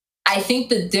I think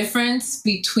the difference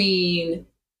between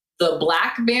the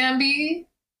Black Bambi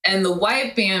and the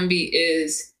white Bambi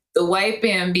is the white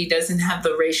Bambi doesn't have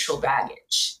the racial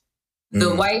baggage.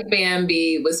 The white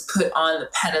Bambi was put on the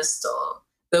pedestal.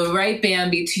 The white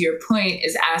Bambi, to your point,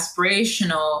 is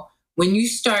aspirational. When you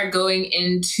start going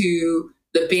into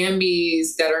the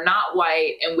Bambis that are not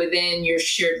white and within your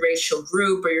shared racial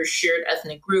group or your shared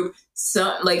ethnic group,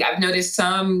 like I've noticed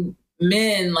some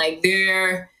men, like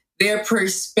their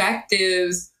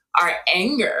perspectives are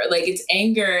anger. Like it's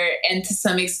anger and to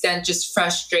some extent just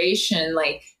frustration.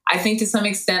 Like I think to some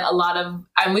extent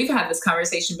and we've had this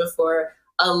conversation before,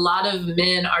 a lot of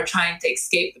men are trying to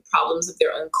escape the problems of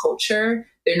their own culture.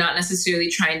 They're not necessarily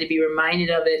trying to be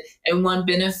reminded of it. And one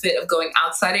benefit of going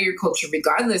outside of your culture,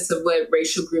 regardless of what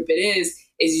racial group it is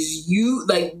you,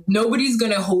 like, nobody's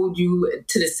going to hold you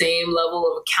to the same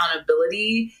level of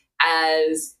accountability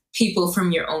as people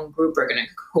from your own group are going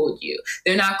to hold you.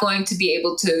 They're not going to be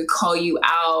able to call you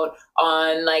out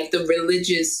on like the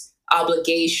religious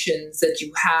obligations that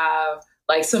you have.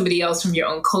 like somebody else from your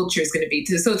own culture is going to be.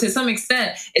 So to some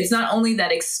extent, it's not only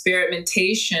that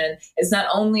experimentation, it's not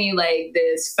only like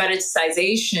this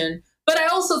fetishization, but I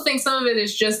also think some of it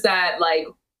is just that like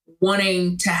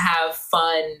wanting to have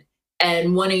fun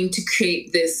and wanting to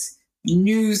create this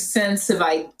new sense of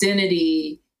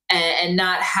identity and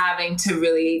not having to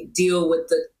really deal with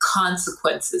the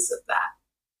consequences of that.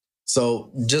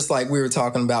 So just like we were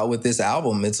talking about with this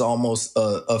album, it's almost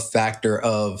a factor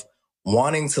of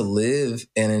wanting to live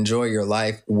and enjoy your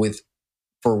life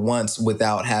for once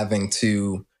without having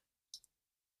to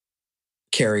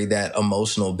carry that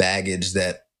emotional baggage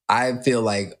that I feel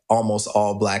like almost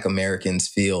all Black Americans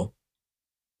feel,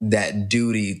 that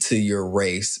duty to your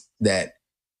race that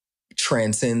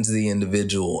transcends the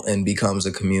individual and becomes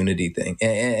a community thing.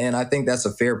 And I think that's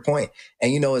a fair point.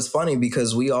 And, it's funny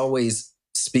because we always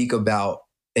speak about,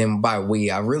 and by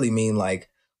we, I really mean like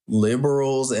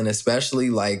liberals and especially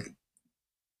like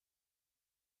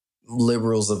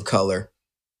liberals of color.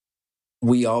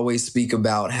 We always speak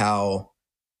about how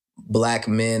Black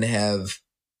men have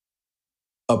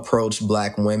approached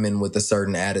Black women with a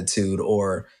certain attitude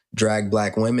or drag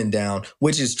Black women down,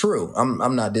 which is true.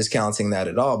 I'm not discounting that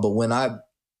at all. But when I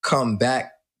come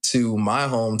back to my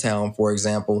hometown, for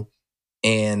example,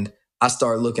 and I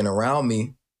start looking around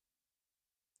me,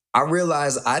 I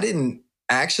realize I didn't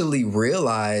actually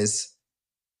realize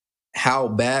how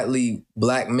badly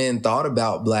Black men thought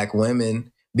about Black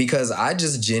women because I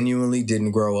just genuinely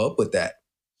didn't grow up with that.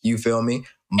 You feel me?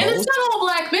 And it's not all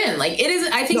Black men. Like it is.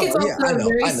 I think it's also a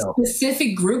very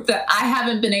specific group that I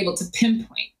haven't been able to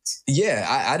pinpoint. Yeah,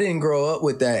 I didn't grow up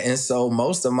with that. And so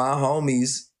most of my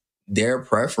homies, their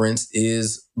preference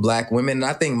is Black women. And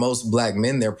I think most Black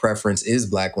men, their preference is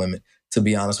Black women, to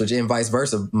be honest with you, and vice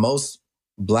versa. Most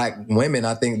Black women,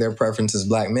 I think their preference is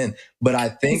Black men. But I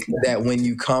think that when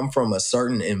you come from a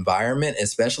certain environment,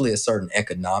 especially a certain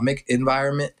economic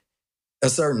environment, a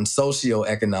certain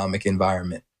socioeconomic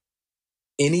environment,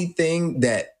 anything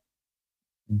that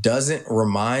doesn't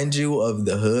remind you of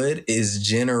the hood is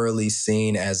generally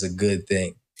seen as a good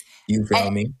thing. You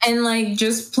feel me? And like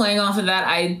just playing off of that,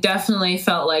 I definitely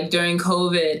felt like during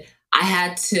COVID, I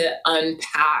had to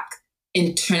unpack,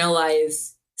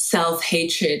 internalize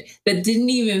self-hatred that didn't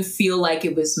even feel like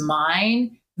it was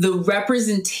mine. The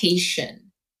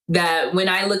representation that when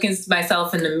I look into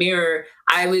myself in the mirror,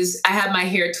 I had my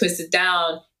hair twisted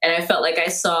down and I felt like I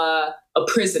saw a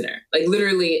prisoner, like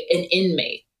literally an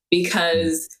inmate,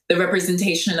 because the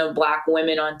representation of Black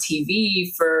women on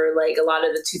TV for like a lot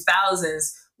of the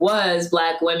 2000s was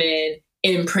Black women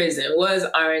in prison, was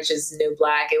Orange is the New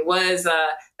Black. It was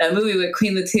that movie with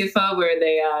Queen Latifah where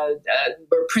they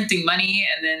were printing money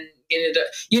and then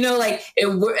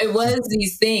it was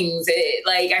these things.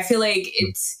 Like I feel like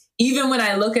it's, even when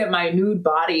I look at my nude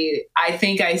body, I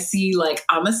think I see like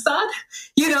Amistad,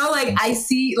 I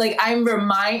see like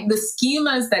the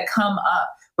schemas that come up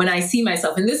when I see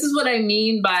myself. And this is what I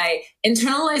mean by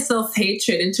internalized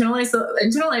self-hatred,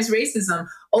 internalized racism.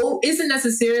 Isn't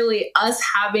necessarily us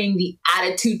having the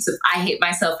attitudes of I hate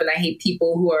myself and I hate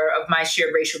people who are of my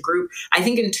shared racial group. I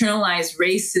think internalized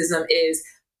racism is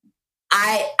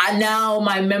I now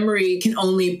my memory can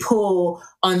only pull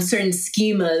on certain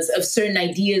schemas of certain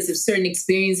ideas, of certain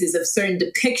experiences, of certain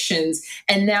depictions.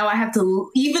 And now I have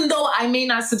to, even though I may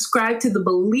not subscribe to the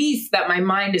belief that my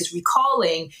mind is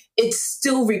recalling, it's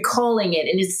still recalling it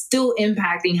and it's still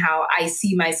impacting how I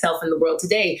see myself in the world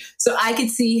today. So I could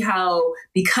see how,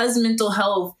 because mental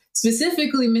health,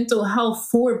 specifically mental health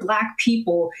for Black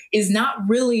people, is not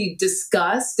really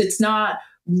discussed,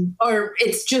 or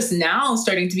it's just now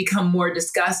starting to become more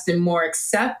discussed and more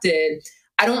accepted.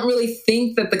 I don't really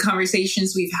think that the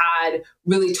conversations we've had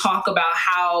really talk about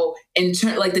how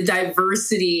like the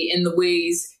diversity in the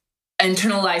ways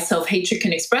internalized self-hatred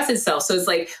can express itself. So it's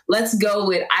like, let's go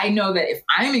with, I know that if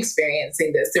I'm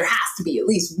experiencing this, there has to be at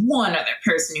least one other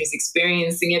person who's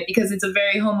experiencing it because it's a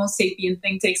very Homo sapien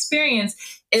thing to experience.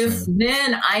 If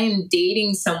then I am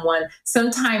dating someone,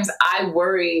 sometimes I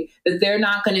worry that they're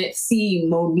not going to see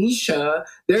Monisha.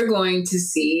 They're going to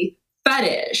see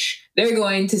Fetish. They're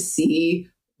going to see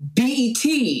BET.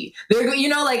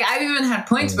 Like I've even had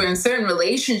points where in certain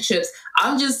relationships,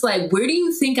 I'm just like, where do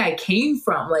you think I came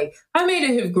from? Like I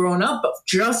may have grown up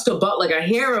just about like a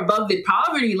hair above the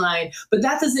poverty line, but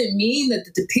that doesn't mean that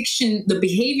the depiction, the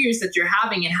behaviors that you're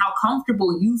having and how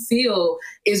comfortable you feel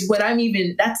is what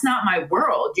that's not my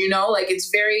world, like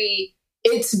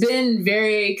it's been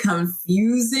very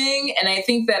confusing. And I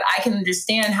think that I can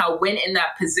understand how when in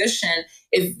that position,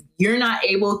 if you're not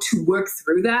able to work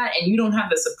through that and you don't have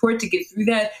the support to get through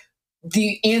that,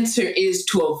 the answer is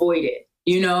to avoid it.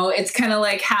 It's kind of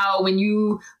like how when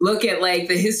you look at like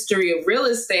the history of real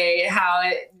estate,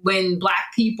 when Black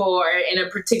people are in a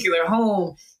particular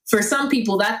home, for some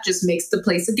people that just makes the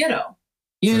place a ghetto.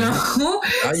 So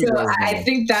I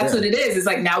think that's what it is. It's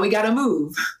like, now we got to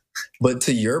move. But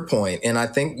to your point, and I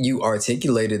think you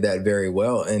articulated that very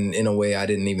well, and in a way I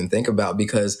didn't even think about,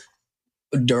 because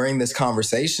during this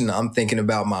conversation, I'm thinking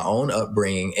about my own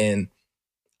upbringing, and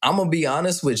I'm going to be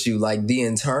honest with you, like the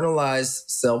internalized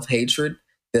self-hatred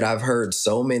that I've heard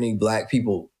so many Black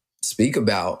people speak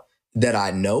about, that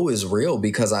I know is real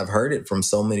because I've heard it from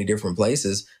so many different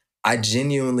places. I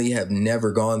genuinely have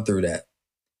never gone through that.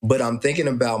 But I'm thinking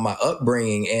about my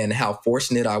upbringing and how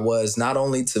fortunate I was not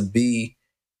only to be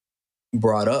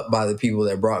brought up by the people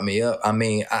that brought me up. I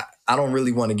mean, I don't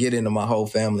really want to get into my whole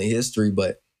family history,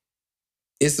 but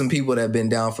it's some people that have been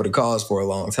down for the cause for a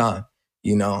long time,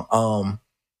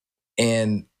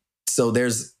 and so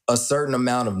there's a certain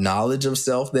amount of knowledge of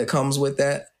self that comes with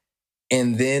that.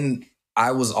 And then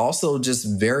I was also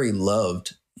just very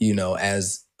loved,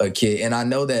 as a kid. And I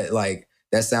know that like,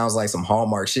 that sounds like some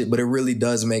Hallmark shit, but it really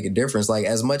does make a difference. Like,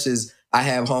 as much as I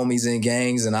have homies in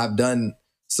gangs and I've done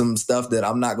some stuff that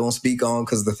I'm not going to speak on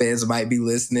because the fans might be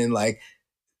listening, like,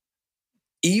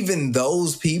 even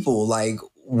those people like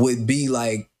would be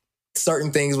like,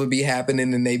 certain things would be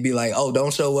happening and they'd be like, oh,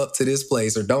 don't show up to this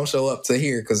place or don't show up to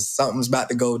here because something's about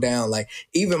to go down. Like,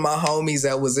 even my homies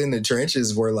that was in the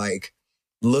trenches were like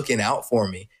looking out for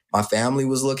me. My family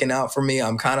was looking out for me.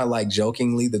 I'm kind of like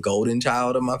jokingly the golden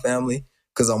child of my family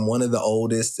because I'm one of the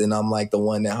oldest and I'm like the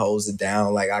one that holds it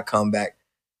down. Like, I come back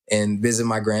and visit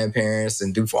my grandparents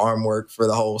and do farm work for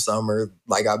the whole summer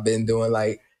like I've been doing.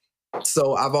 Like,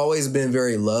 so I've always been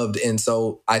very loved. And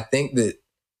so I think that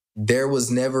there was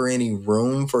never any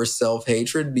room for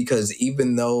self-hatred, because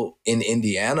even though in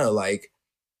Indiana, like,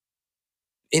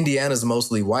 Indiana's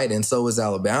mostly white and so is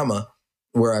Alabama,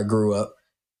 where I grew up.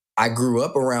 I grew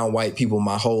up around white people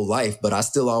my whole life, but I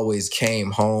still always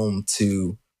came home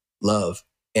to love.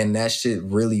 And that shit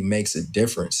really makes a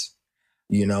difference,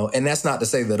 And that's not to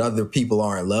say that other people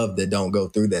aren't loved that don't go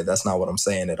through that. That's not what I'm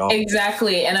saying at all.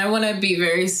 Exactly. And I want to be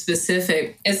very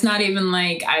specific. It's not even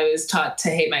like I was taught to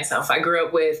hate myself. I grew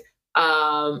up with,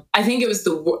 I think it was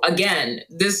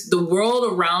the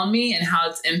world around me and how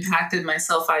it's impacted my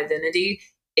self-identity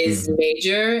is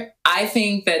major. I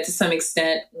think that to some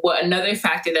extent, another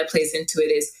factor that plays into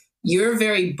it is you're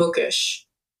very bookish.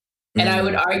 And I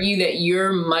would argue that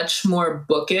you're much more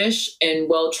bookish and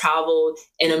well-traveled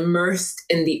and immersed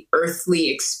in the earthly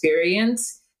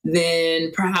experience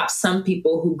than perhaps some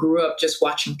people who grew up just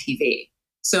watching TV.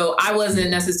 So I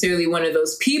wasn't necessarily one of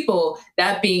those people.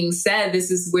 That being said, this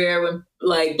is where when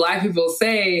like Black people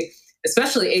say,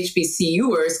 especially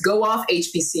HBCUers, go off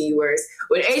HBCUers.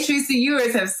 When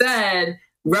HBCUers have said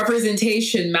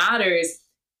representation matters,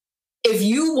 if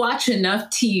you watch enough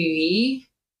TV,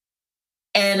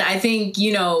 and I think,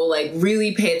 like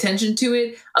really pay attention to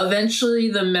it, eventually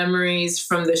the memories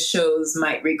from the shows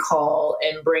might recall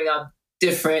and bring up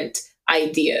different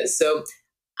ideas. So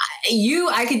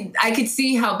I could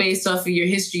see how based off of your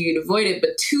history you'd avoid it.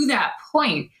 But to that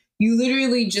point, you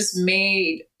literally just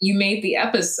made the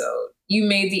episode. You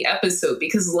made the episode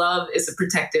because love is a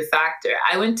protective factor.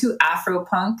 I went to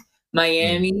Afropunk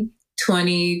Miami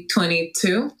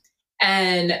 2022.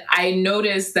 And I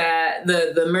noticed that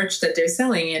the merch that they're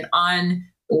selling, and on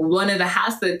one of the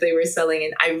hats that they were selling,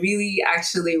 and I really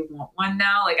actually want one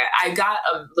now. Like I got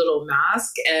a little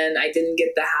mask and I didn't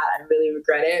get the hat. I really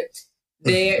regret it.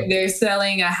 They're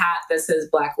selling a hat that says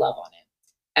Black Love on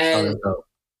it.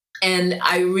 And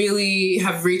I really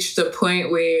have reached a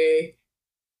point where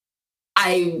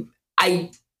I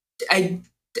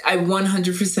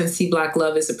 100% see Black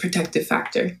love as a protective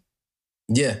factor.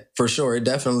 Yeah, for sure. It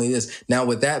definitely is. Now,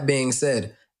 with that being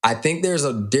said, I think there's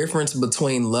a difference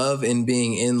between love and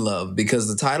being in love, because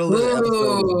the title of the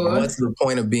episode is What's the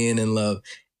Point of Being in Love?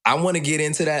 I want to get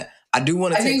into that. I do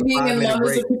want to take a 5-minute break. I think being in love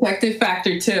is a protective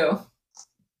factor too.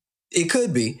 It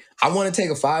could be. I want to take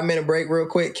a 5-minute break real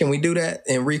quick. Can we do that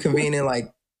and reconvene in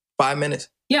like 5 minutes?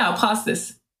 Yeah, I'll pause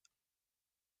this.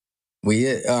 All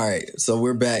right. So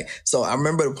we're back. So I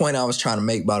remember the point I was trying to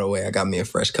make, by the way. I got me a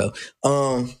fresh coat.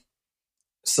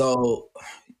 So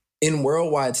in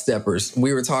Worldwide Steppers,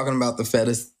 we were talking about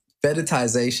the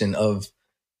fetishization of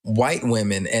white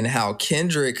women and how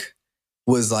Kendrick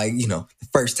was like, the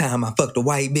first time I fucked a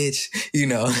white bitch,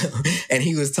 and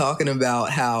he was talking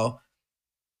about how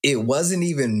it wasn't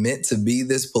even meant to be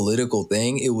this political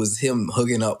thing. It was him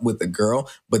hooking up with a girl,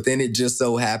 but then it just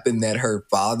so happened that her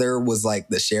father was like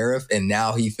the sheriff, and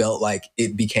now he felt like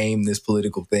it became this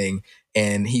political thing,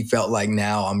 and he felt like,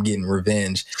 now I'm getting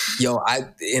revenge.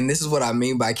 And this is what I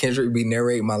mean by Kendrick be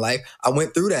narrating my life. I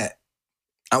went through that.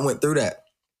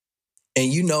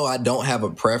 And I don't have a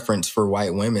preference for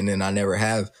white women, and I never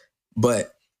have,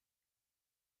 but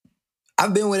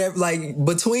I've been with like,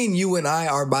 between you and I,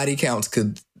 our body counts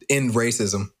could end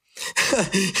racism.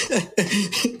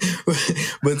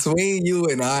 Between you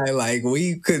and I, like,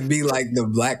 we could be like the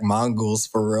Black Mongols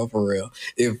for real.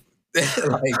 If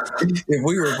if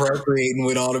we were procreating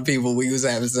with all the people we was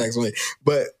having sex with.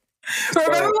 But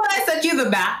remember when I sent you the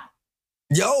map?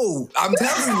 Yo, I'm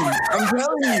telling you.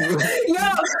 Yo,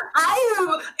 I am,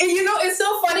 and it's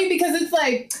so funny because it's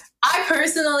like, I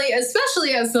personally,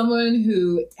 especially as someone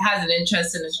who has an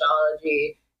interest in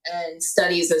astrology and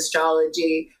studies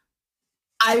astrology,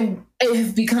 I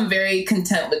have become very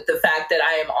content with the fact that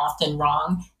I am often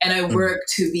wrong, and I work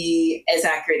to be as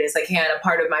accurate as I can. A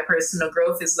part of my personal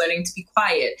growth is learning to be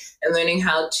quiet and learning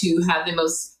how to have the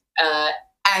most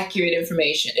accurate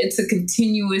information. It's a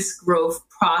continuous growth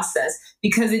process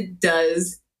because it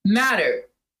does matter.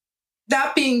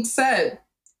 That being said,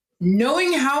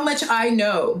 knowing how much I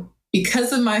know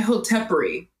because of my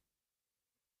hotepery.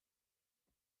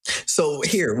 So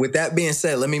here, with that being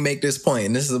said, let me make this point.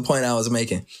 And this is the point I was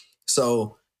making.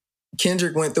 So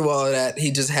Kendrick went through all of that.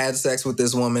 He just had sex with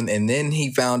this woman, and then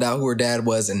he found out who her dad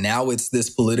was, and now it's this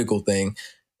political thing.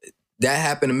 That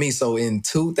happened to me. So in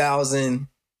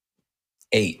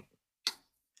 2008,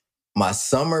 my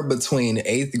summer between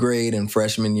 8th grade and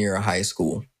freshman year of high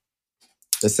school,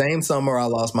 the same summer I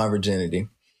lost my virginity,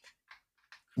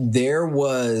 I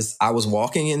was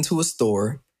walking into a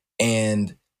store,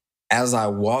 and as I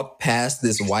walked past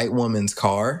this white woman's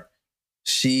car,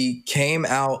 she came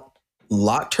out,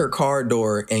 locked her car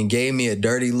door, and gave me a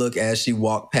dirty look as I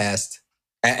walked past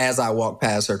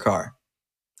her car.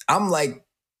 I'm like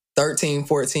 13,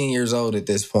 14 years old at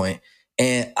this point,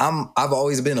 and I've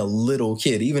always been a little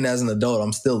kid. Even as an adult,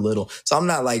 I'm still little. So I'm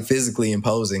not like physically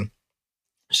imposing.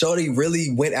 Shorty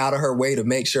really went out of her way to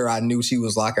make sure I knew she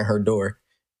was locking her door.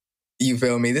 You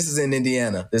feel me? This is in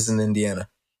Indiana.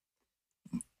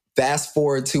 Fast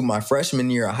forward to my freshman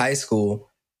year of high school,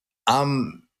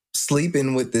 I'm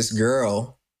sleeping with this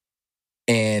girl,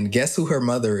 and guess who her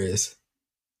mother is?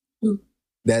 Ooh.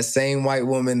 That same white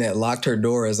woman that locked her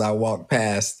door as I walked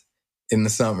past in the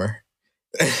summer.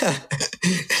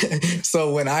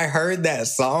 So when I heard that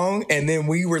song, and then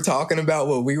we were talking about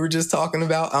what we were just talking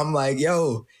about, I'm like,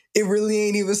 yo, it really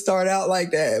ain't even start out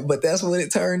like that, but that's what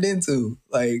it turned into.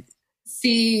 Like,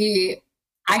 see,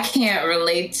 I can't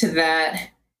relate to that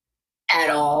at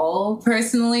all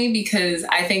personally, because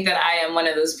I think that I am one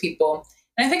of those people,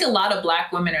 and I think a lot of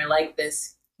Black women are like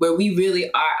this, where we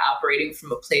really are operating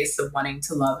from a place of wanting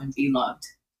to love and be loved.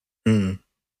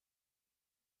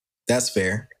 That's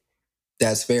fair.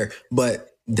 But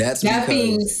that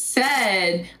being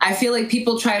said, I feel like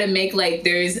people try to make like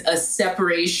there's a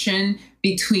separation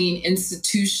between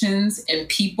institutions and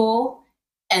people,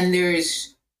 and there's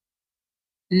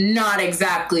not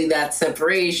exactly that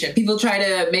separation. People try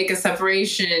to make a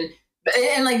separation,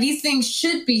 and like these things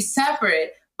should be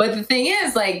separate, but the thing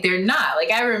is, like, they're not.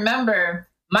 Like, I remember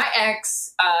my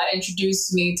ex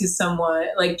introduced me to someone,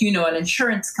 like, an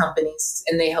insurance company,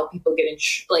 and they help people get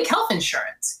health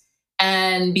insurance.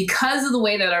 And because of the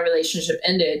way that our relationship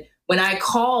ended, when I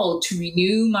called to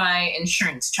renew my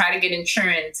insurance, try to get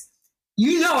insurance,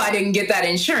 I didn't get that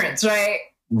insurance, right?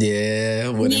 Yeah,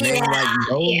 with a name like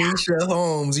Alicia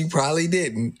Holmes, you probably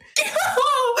didn't.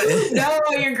 No,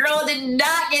 your girl did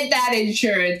not get that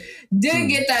insurance. Didn't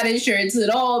get that insurance at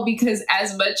all, because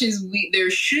as much as there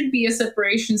should be a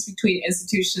separation between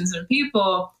institutions and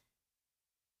people,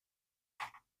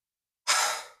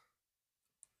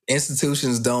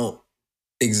 institutions don't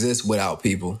exist without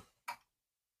people.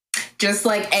 Just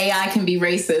like AI can be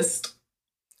racist.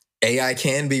 AI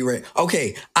can be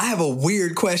okay, I have a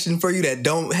weird question for you that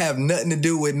don't have nothing to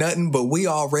do with nothing, but we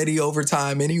already over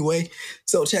time anyway.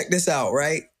 So check this out,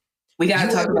 right? We got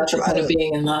to talk about the point of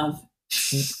being in love.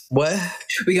 What?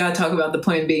 We got to talk about the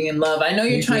point of being in love. I know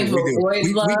you're trying to avoid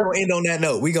love. We're going to end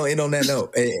on that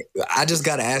note. I just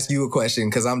got to ask you a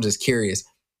question because I'm just curious.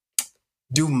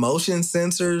 Do motion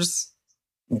sensors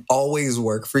always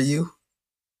work for you?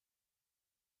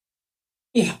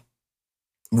 Yeah.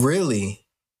 Really?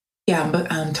 Yeah,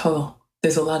 but I'm total.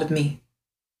 There's a lot of me.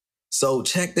 So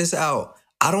check this out.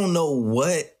 I don't know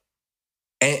what,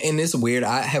 and it's weird.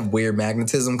 I have weird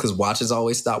magnetism because watches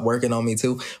always stop working on me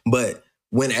too. But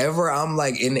whenever I'm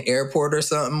like in the airport or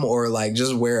something, or like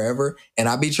just wherever, and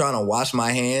I be trying to wash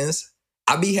my hands,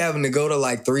 I be having to go to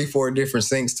like 3-4 different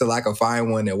sinks till I can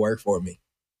find one that work for me.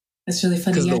 That's really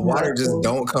funny. Because the water just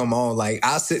don't come on. Like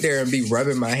I sit there and be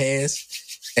rubbing my hands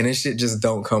and this shit just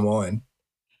don't come on.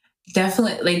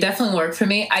 Definitely work for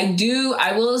me.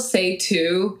 I will say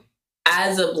too,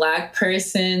 as a Black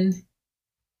person,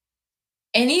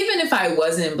 and even if I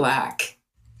wasn't Black,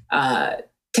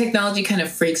 technology kind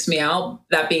of freaks me out.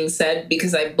 That being said,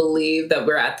 because I believe that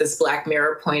we're at this Black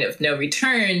Mirror point of no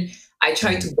return, I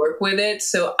try to work with it.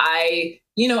 So I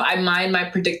mind my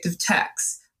predictive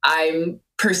text. I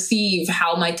perceive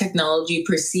how my technology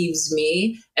perceives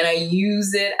me, and I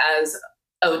use it as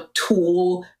a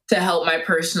tool to help my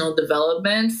personal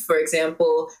development. For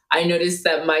example, I noticed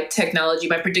that my technology,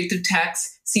 my predictive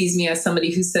text, sees me as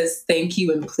somebody who says thank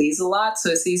you and please a lot.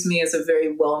 So it sees me as a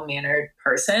very well-mannered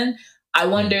person. I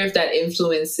wonder if that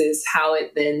influences how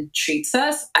it then treats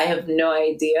us. I have no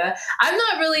idea. I'm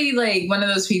not really like one of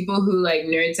those people who like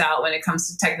nerds out when it comes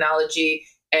to technology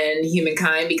and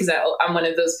humankind, because I'm one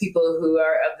of those people who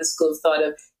are of the school of thought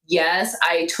of, yes,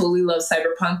 I totally love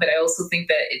cyberpunk, but I also think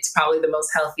that it's probably the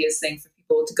most healthiest thing for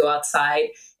people to go outside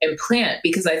and plant,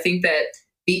 because I think that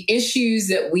the issues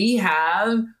that we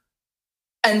have,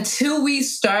 until we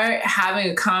start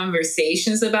having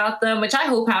conversations about them, which I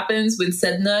hope happens when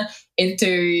Sedna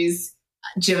enters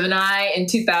Gemini in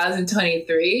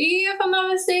 2023, if I'm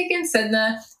not mistaken.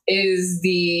 Sedna is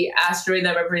the asteroid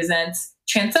that represents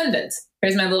transcendence.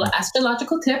 Here's my little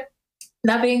astrological tip.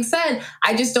 That being said,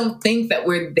 I just don't think that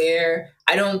we're there.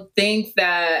 I think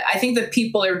that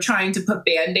people are trying to put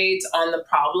Band-Aids on the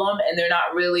problem, and they're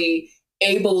not really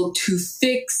able to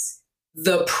fix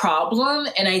the problem.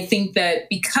 And I think that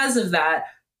because of that,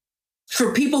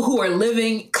 for people who are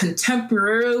living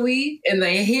contemporarily in the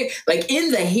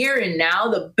here and now,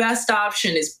 the best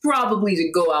option is probably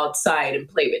to go outside and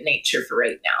play with nature for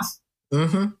right now.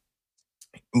 Mm-hmm.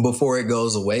 Before it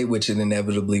goes away, which it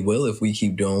inevitably will if we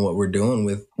keep doing what we're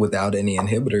doing without any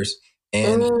inhibitors.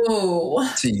 And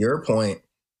to your point,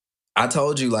 I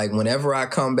told you, like, whenever I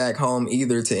come back home,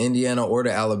 either to Indiana or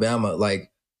to Alabama,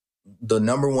 like, the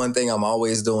number one thing I'm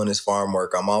always doing is farm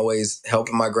work. I'm always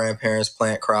helping my grandparents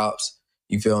plant crops.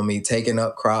 You feel me? Taking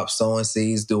up crops, sowing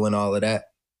seeds, doing all of that.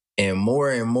 And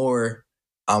more,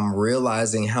 I'm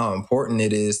realizing how important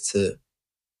it is to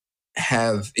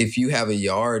have, if you have a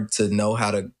yard, to know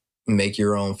how to make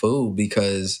your own food,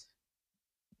 because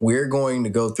we're going to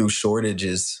go through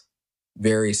shortages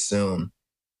very soon.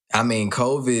 I mean,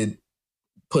 COVID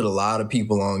put a lot of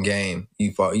people on game.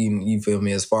 You feel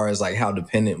me? As far as like how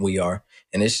dependent we are,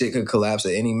 and this shit could collapse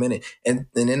at any minute. And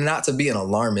then, not to be an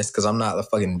alarmist, because I'm not a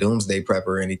fucking doomsday prepper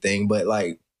or anything, but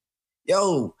like,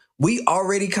 yo, we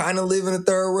already kind of live in a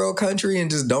third world country and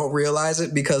just don't realize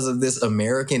it because of this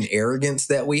American arrogance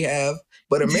that we have.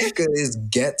 But America is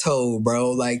ghetto,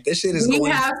 bro. Like, this shit is we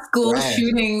going have school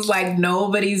shootings like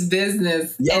nobody's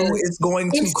business. Yo, it's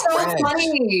going to crash. So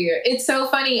funny. It's so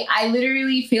funny. I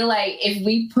literally feel like if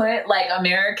we put like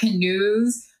American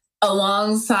news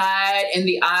alongside In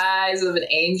the Eyes of an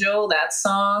Angel, that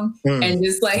song, and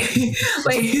just like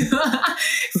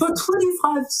for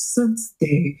 25 cents a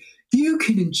day, you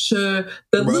can ensure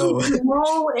that little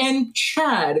Mo and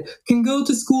Chad can go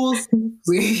to school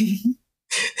safely.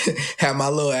 Have my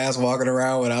little ass walking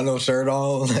around without no shirt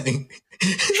on, like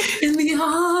in the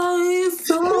eyes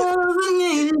of an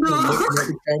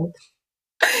angel.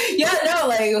 Yeah, no,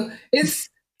 like, it's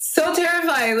so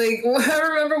terrifying. Like, I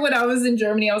remember when I was in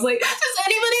Germany, I was like, does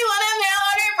anybody want a mail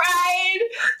order bride?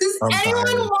 Does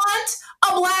anyone want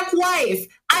a Black wife?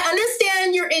 I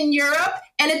understand you're in Europe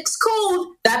and it's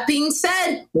cold. That being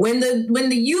said, when the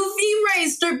UV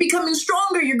rays start becoming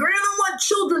stronger, you're going to want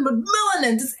children with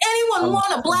melanin. Does anyone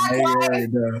want a Black wife?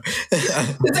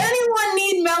 Does anyone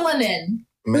need melanin?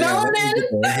 Man, melanin?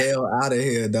 Get the hell out of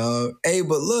here, dog. Hey,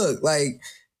 but look, like,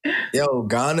 yo,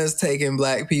 Ghana's taking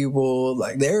Black people.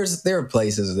 Like, there are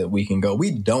places that we can go.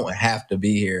 We don't have to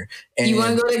be here. And you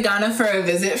want to go to Ghana for a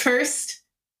visit first?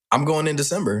 I'm going in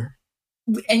December.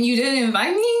 And you didn't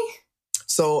invite me?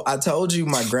 So I told you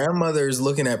my grandmother is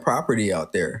looking at property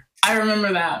out there. I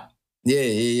remember that.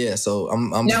 Yeah. So I'm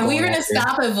now we're gonna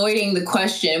stop avoiding the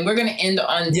question. We're gonna end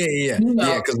on yeah.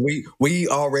 Because we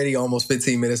already almost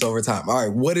 15 minutes over time. All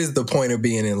right, what is the point of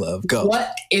being in love? Go.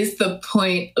 What is the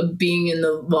point of being in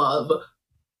the love?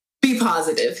 Be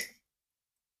positive.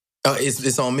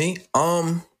 It's on me.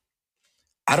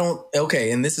 I don't.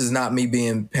 Okay, and this is not me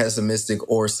being pessimistic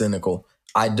or cynical.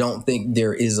 I don't think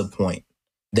there is a point.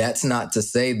 That's not to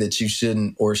say that you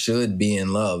shouldn't or should be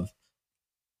in love.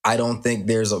 I don't think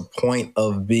there's a point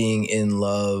of being in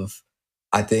love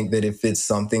I think that if it's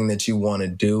something that you want to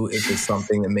do, if it's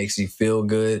something that makes you feel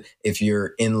good, if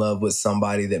you're in love with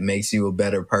somebody that makes you a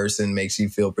better person, makes you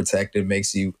feel protected,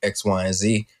 makes you X, Y, and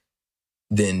Z,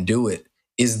 then do it.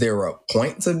 Is there a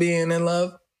point to being in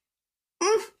love?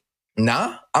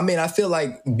 Nah. I mean, I feel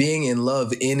like being in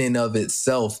love in and of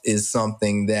itself is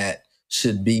something that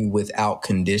should be without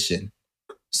condition.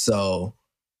 So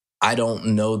I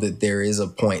don't know that there is a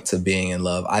point to being in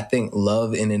love. I think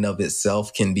love in and of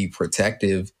itself can be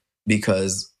protective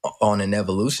because on an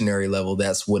evolutionary level,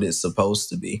 that's what it's supposed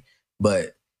to be.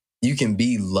 But you can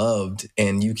be loved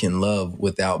and you can love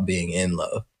without being in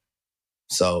love.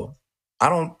 So I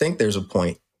don't think there's a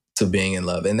point to being in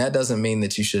love. And that doesn't mean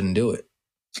that you shouldn't do it.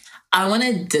 I want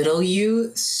to diddle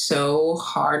you so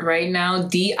hard right now,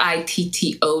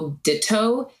 DITTO,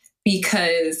 ditto,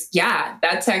 because yeah,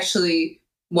 that's actually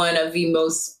one of the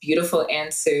most beautiful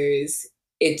answers.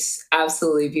 It's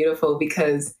absolutely beautiful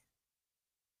because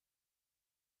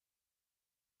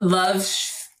love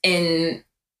in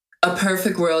a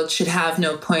perfect world should have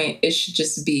no point. It should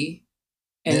just be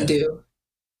and do.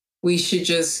 We should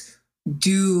just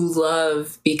do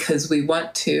love because we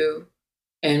want to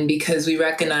and because we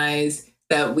recognize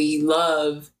that we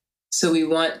love, so we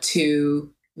want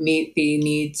to meet the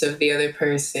needs of the other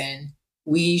person.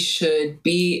 We should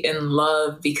be in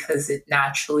love because it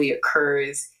naturally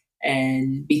occurs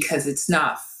and because it's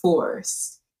not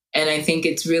forced. And I think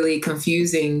it's really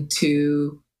confusing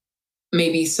to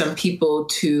maybe some people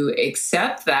to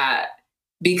accept that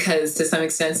because to some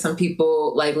extent, some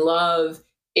people like love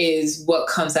is what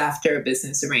comes after a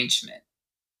business arrangement.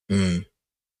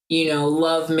 You know,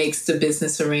 love makes the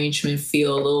business arrangement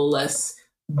feel a little less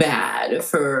bad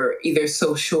for either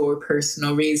social or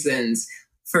personal reasons.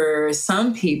 For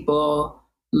some people,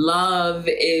 love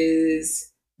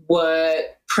is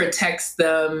what protects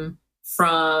them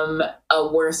from a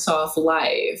worse off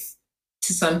life.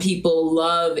 To some people,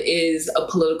 love is a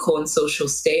political and social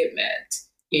statement.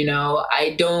 You know,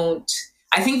 I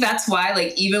think that's why,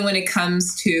 like, even when it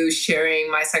comes to sharing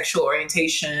my sexual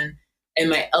orientation and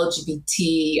my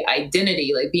LGBT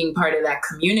identity, like being part of that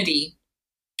community,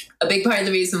 a big part of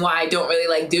the reason why I don't really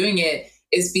like doing it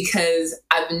is because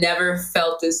I've never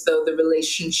felt as though the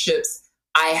relationships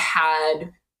I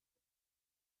had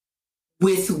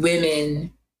with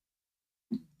women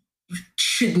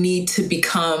should need to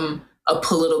become a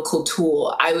political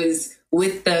tool. I was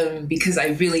with them because I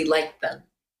really liked them.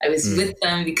 I was with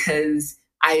them because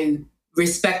I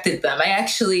respected them. I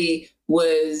actually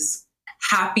was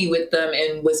happy with them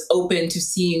and was open to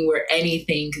seeing where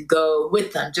anything could go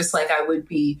with them, just like I would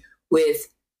be with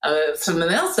someone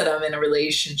else that I'm in a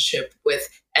relationship with.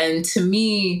 And to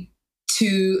me,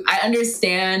 I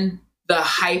understand the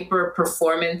hyper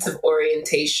performance of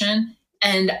orientation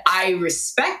and I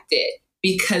respect it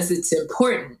because it's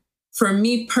important. For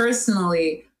me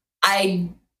personally, I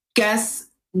guess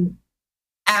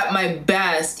at my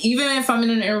best, even if I'm in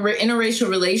an interracial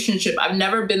relationship, I've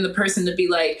never been the person to be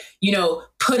like, you know,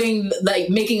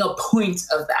 making a point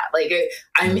of that. Like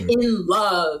I'm in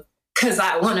love because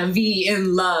I want to be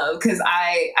in love because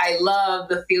I love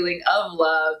the feeling of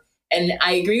love. And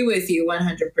I agree with you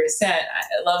 100%.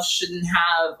 Love shouldn't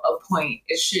have a point.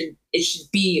 It should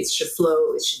be, it should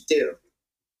flow, it should do.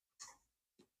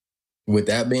 With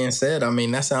that being said, I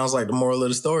mean, that sounds like the moral of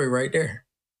the story right there.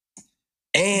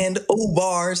 And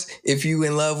bars, if you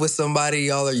in love with somebody,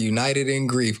 y'all are united in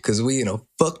grief because we in a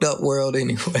fucked up world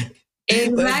anyway.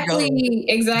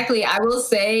 Exactly. I will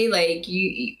say, like,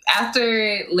 you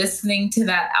after listening to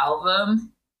that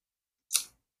album,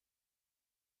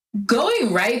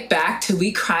 going right back to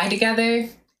We Cry Together,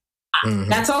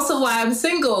 that's also why I'm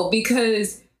single,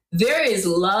 because there is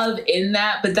love in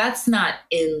that, but that's not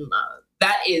in love.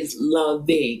 That is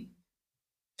loving.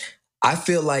 I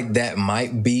feel like that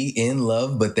might be in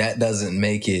love, but that doesn't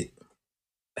make it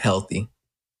healthy.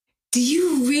 Do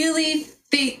you really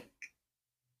think?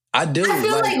 I do. I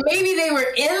feel like maybe they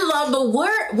were in love,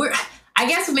 but I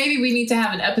guess maybe we need to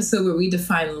have an episode where we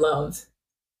define love.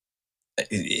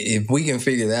 If we can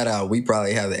figure that out, we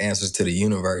probably have the answers to the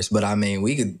universe. But I mean,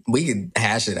 we could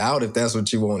hash it out if that's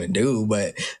what you want to do.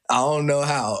 But I don't know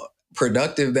how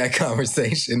productive that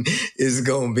conversation is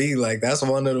going to be. Like, that's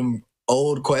one of them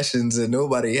old questions that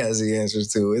nobody has the answers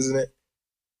to, isn't it?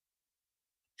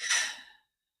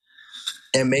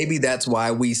 And maybe that's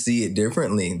why we see it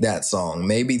differently, that song.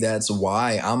 Maybe that's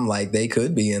why I'm like, they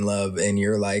could be in love. And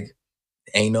you're like,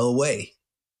 ain't no way.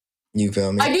 You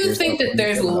feel me? I do think that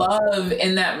there's love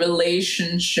in that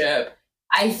relationship.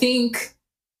 I think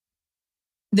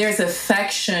there's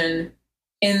affection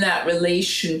in that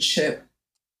relationship.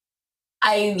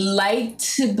 I like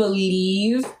to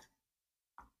believe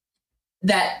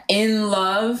that in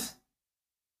love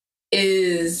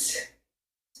is,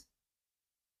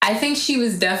 I think she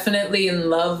was definitely in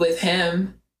love with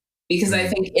him, because I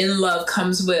think in love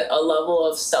comes with a level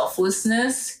of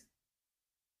selflessness.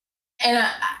 And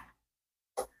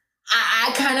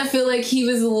I kind of feel like he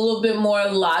was a little bit more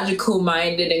logical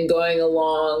minded and going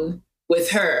along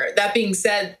with her. That being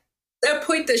said, that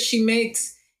point that she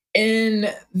makes in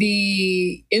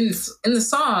the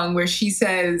song where she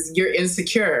says you're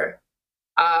insecure,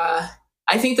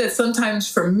 I think that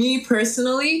sometimes for me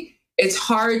personally, it's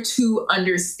hard to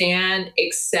understand,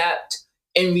 accept,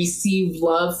 and receive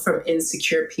love from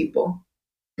insecure people.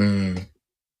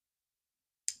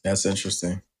 That's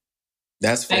interesting.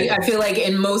 That's fair. I feel like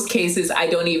in most cases, I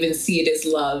don't even see it as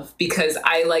love, because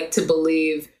I like to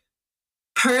believe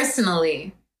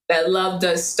personally that love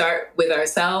does start with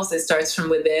ourselves. It starts from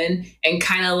within, and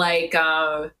kind of like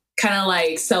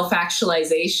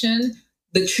self-actualization.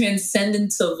 The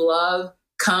transcendence of love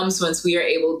comes once we are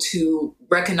able to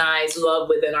recognize love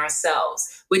within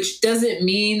ourselves, which doesn't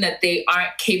mean that they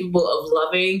aren't capable of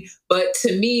loving. But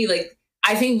to me, like,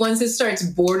 I think once it starts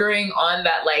bordering on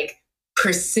that, like,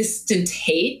 persistent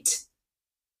hate,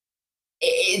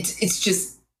 it's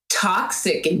just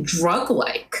toxic and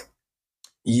drug-like.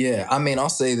 Yeah, I mean, I'll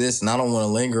say this, and I don't want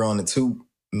to linger on it too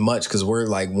much because we're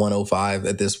like 105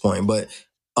 at this point. But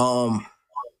I'll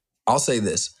say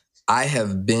this: I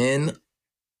have been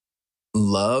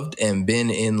loved and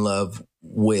been in love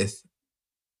with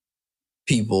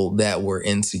people that were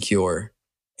insecure,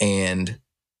 and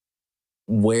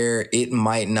where it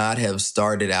might not have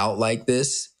started out like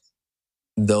this,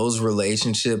 those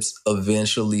relationships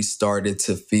eventually started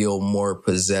to feel more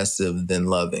possessive than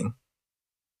loving.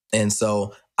 And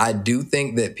so I do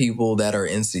think that people that are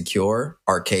insecure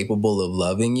are capable of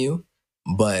loving you,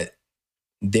 but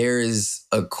there is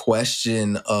a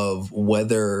question of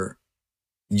whether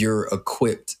you're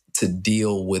equipped to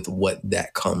deal with what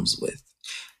that comes with.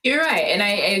 You're right. And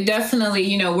I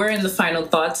definitely, we're in the final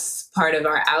thoughts part of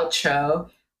our outro.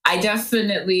 This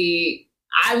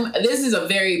is a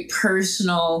very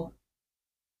personal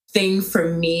thing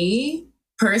for me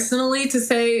personally to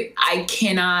say. I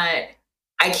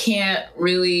can't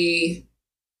really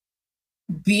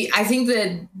I think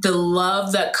that the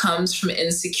love that comes from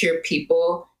insecure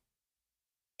people,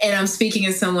 and I'm speaking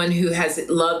as someone who has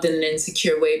loved in an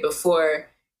insecure way before,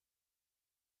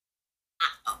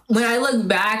 when I look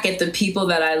back at the people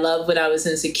that I loved when I was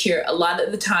insecure, a lot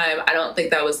of the time, I don't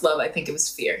think that was love. I think it was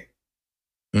fear.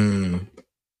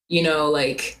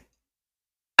 Like,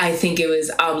 I think it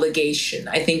was obligation.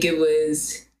 I think it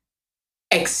was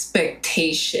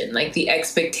expectation, like the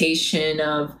expectation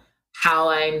of how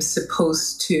I'm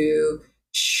supposed to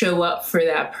show up for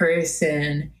that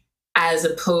person, as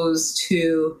opposed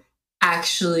to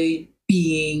actually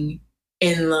being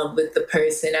in love with the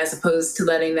person, as opposed to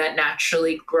letting that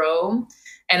naturally grow.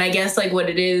 And I guess like what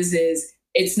it is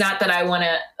it's not that I want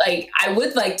to, like, I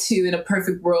would like to, in a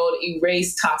perfect world,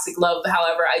 erase toxic love.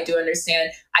 However, I do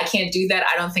understand I can't do that.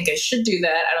 I don't think I should do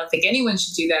that. I don't think anyone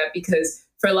should do that, because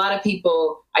for a lot of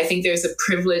people, I think there's a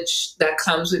privilege that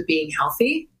comes with being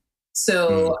healthy.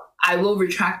 So I will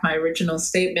retract my original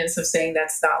statements of saying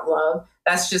that's not love.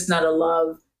 That's just not a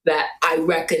love that I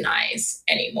recognize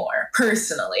anymore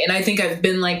personally. And I think I've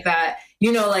been like that,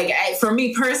 for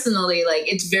me personally,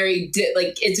 like it's very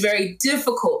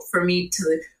difficult for me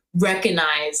to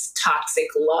recognize toxic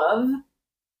love.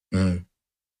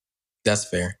 That's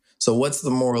fair. So what's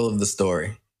the moral of the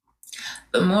story?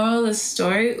 The moral of the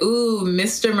story? Ooh,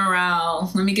 Mr. Morale.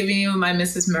 Let me give you my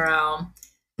Mrs. Morale.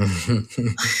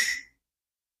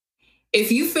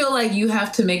 If you feel like you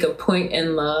have to make a point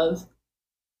in love,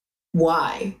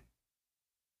 why?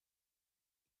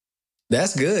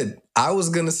 That's good. I was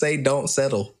going to say don't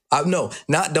settle. No,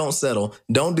 not don't settle.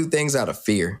 Don't do things out of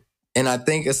fear. And I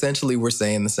think essentially we're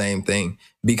saying the same thing,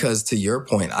 because to your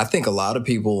point, I think a lot of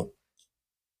people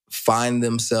find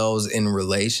themselves in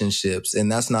relationships, and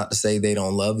that's not to say they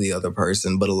don't love the other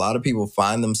person, but a lot of people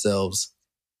find themselves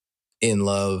in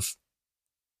love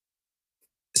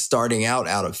starting out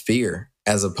of fear,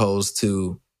 as opposed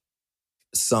to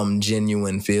some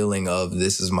genuine feeling of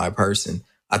this is my person.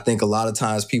 I think a lot of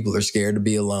times people are scared to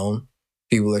be alone.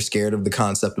 People are scared of the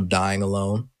concept of dying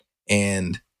alone,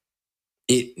 and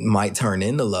it might turn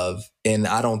into love. And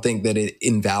I don't think that it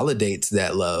invalidates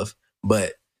that love,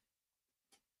 but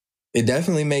it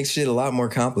definitely makes shit a lot more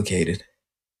complicated.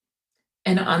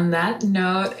 And on that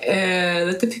note,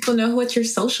 let the people know what your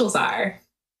socials are.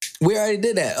 We already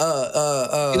did that.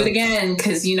 Do it again,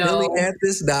 because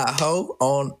Phillyanthus.ho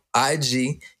on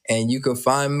IG, and you can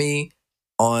find me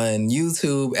on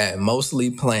YouTube at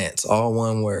Mostly Plants, all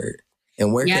one word.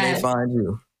 And where can they find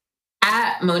you?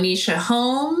 At Monisha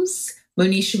Holmes,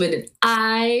 Monisha with an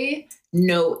I,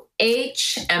 no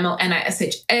H,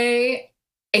 Monisha,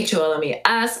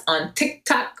 HOLMES on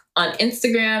TikTok, on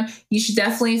Instagram. You should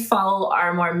definitely follow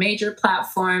our more major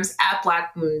platforms at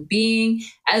Black Moon Being,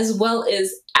 as well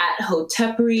as at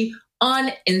Hotepery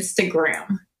on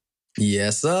Instagram.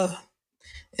 Yes, sir.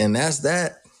 And that's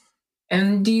that.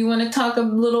 And do you want to talk a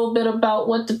little bit about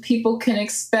what the people can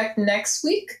expect next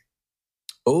week?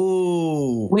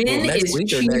 Oh, when is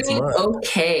cheating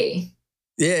okay?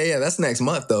 Yeah, that's next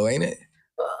month though, ain't it?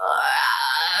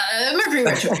 Mercury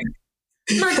retrograde.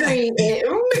 Mercury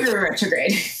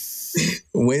retrograde.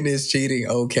 When is cheating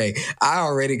okay? I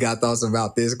already got thoughts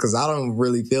about this because I don't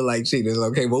really feel like cheating is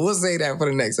okay, but we'll say that for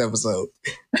the next episode.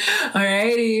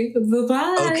 Alrighty,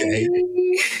 bye-bye. Okay.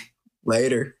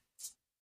 Later.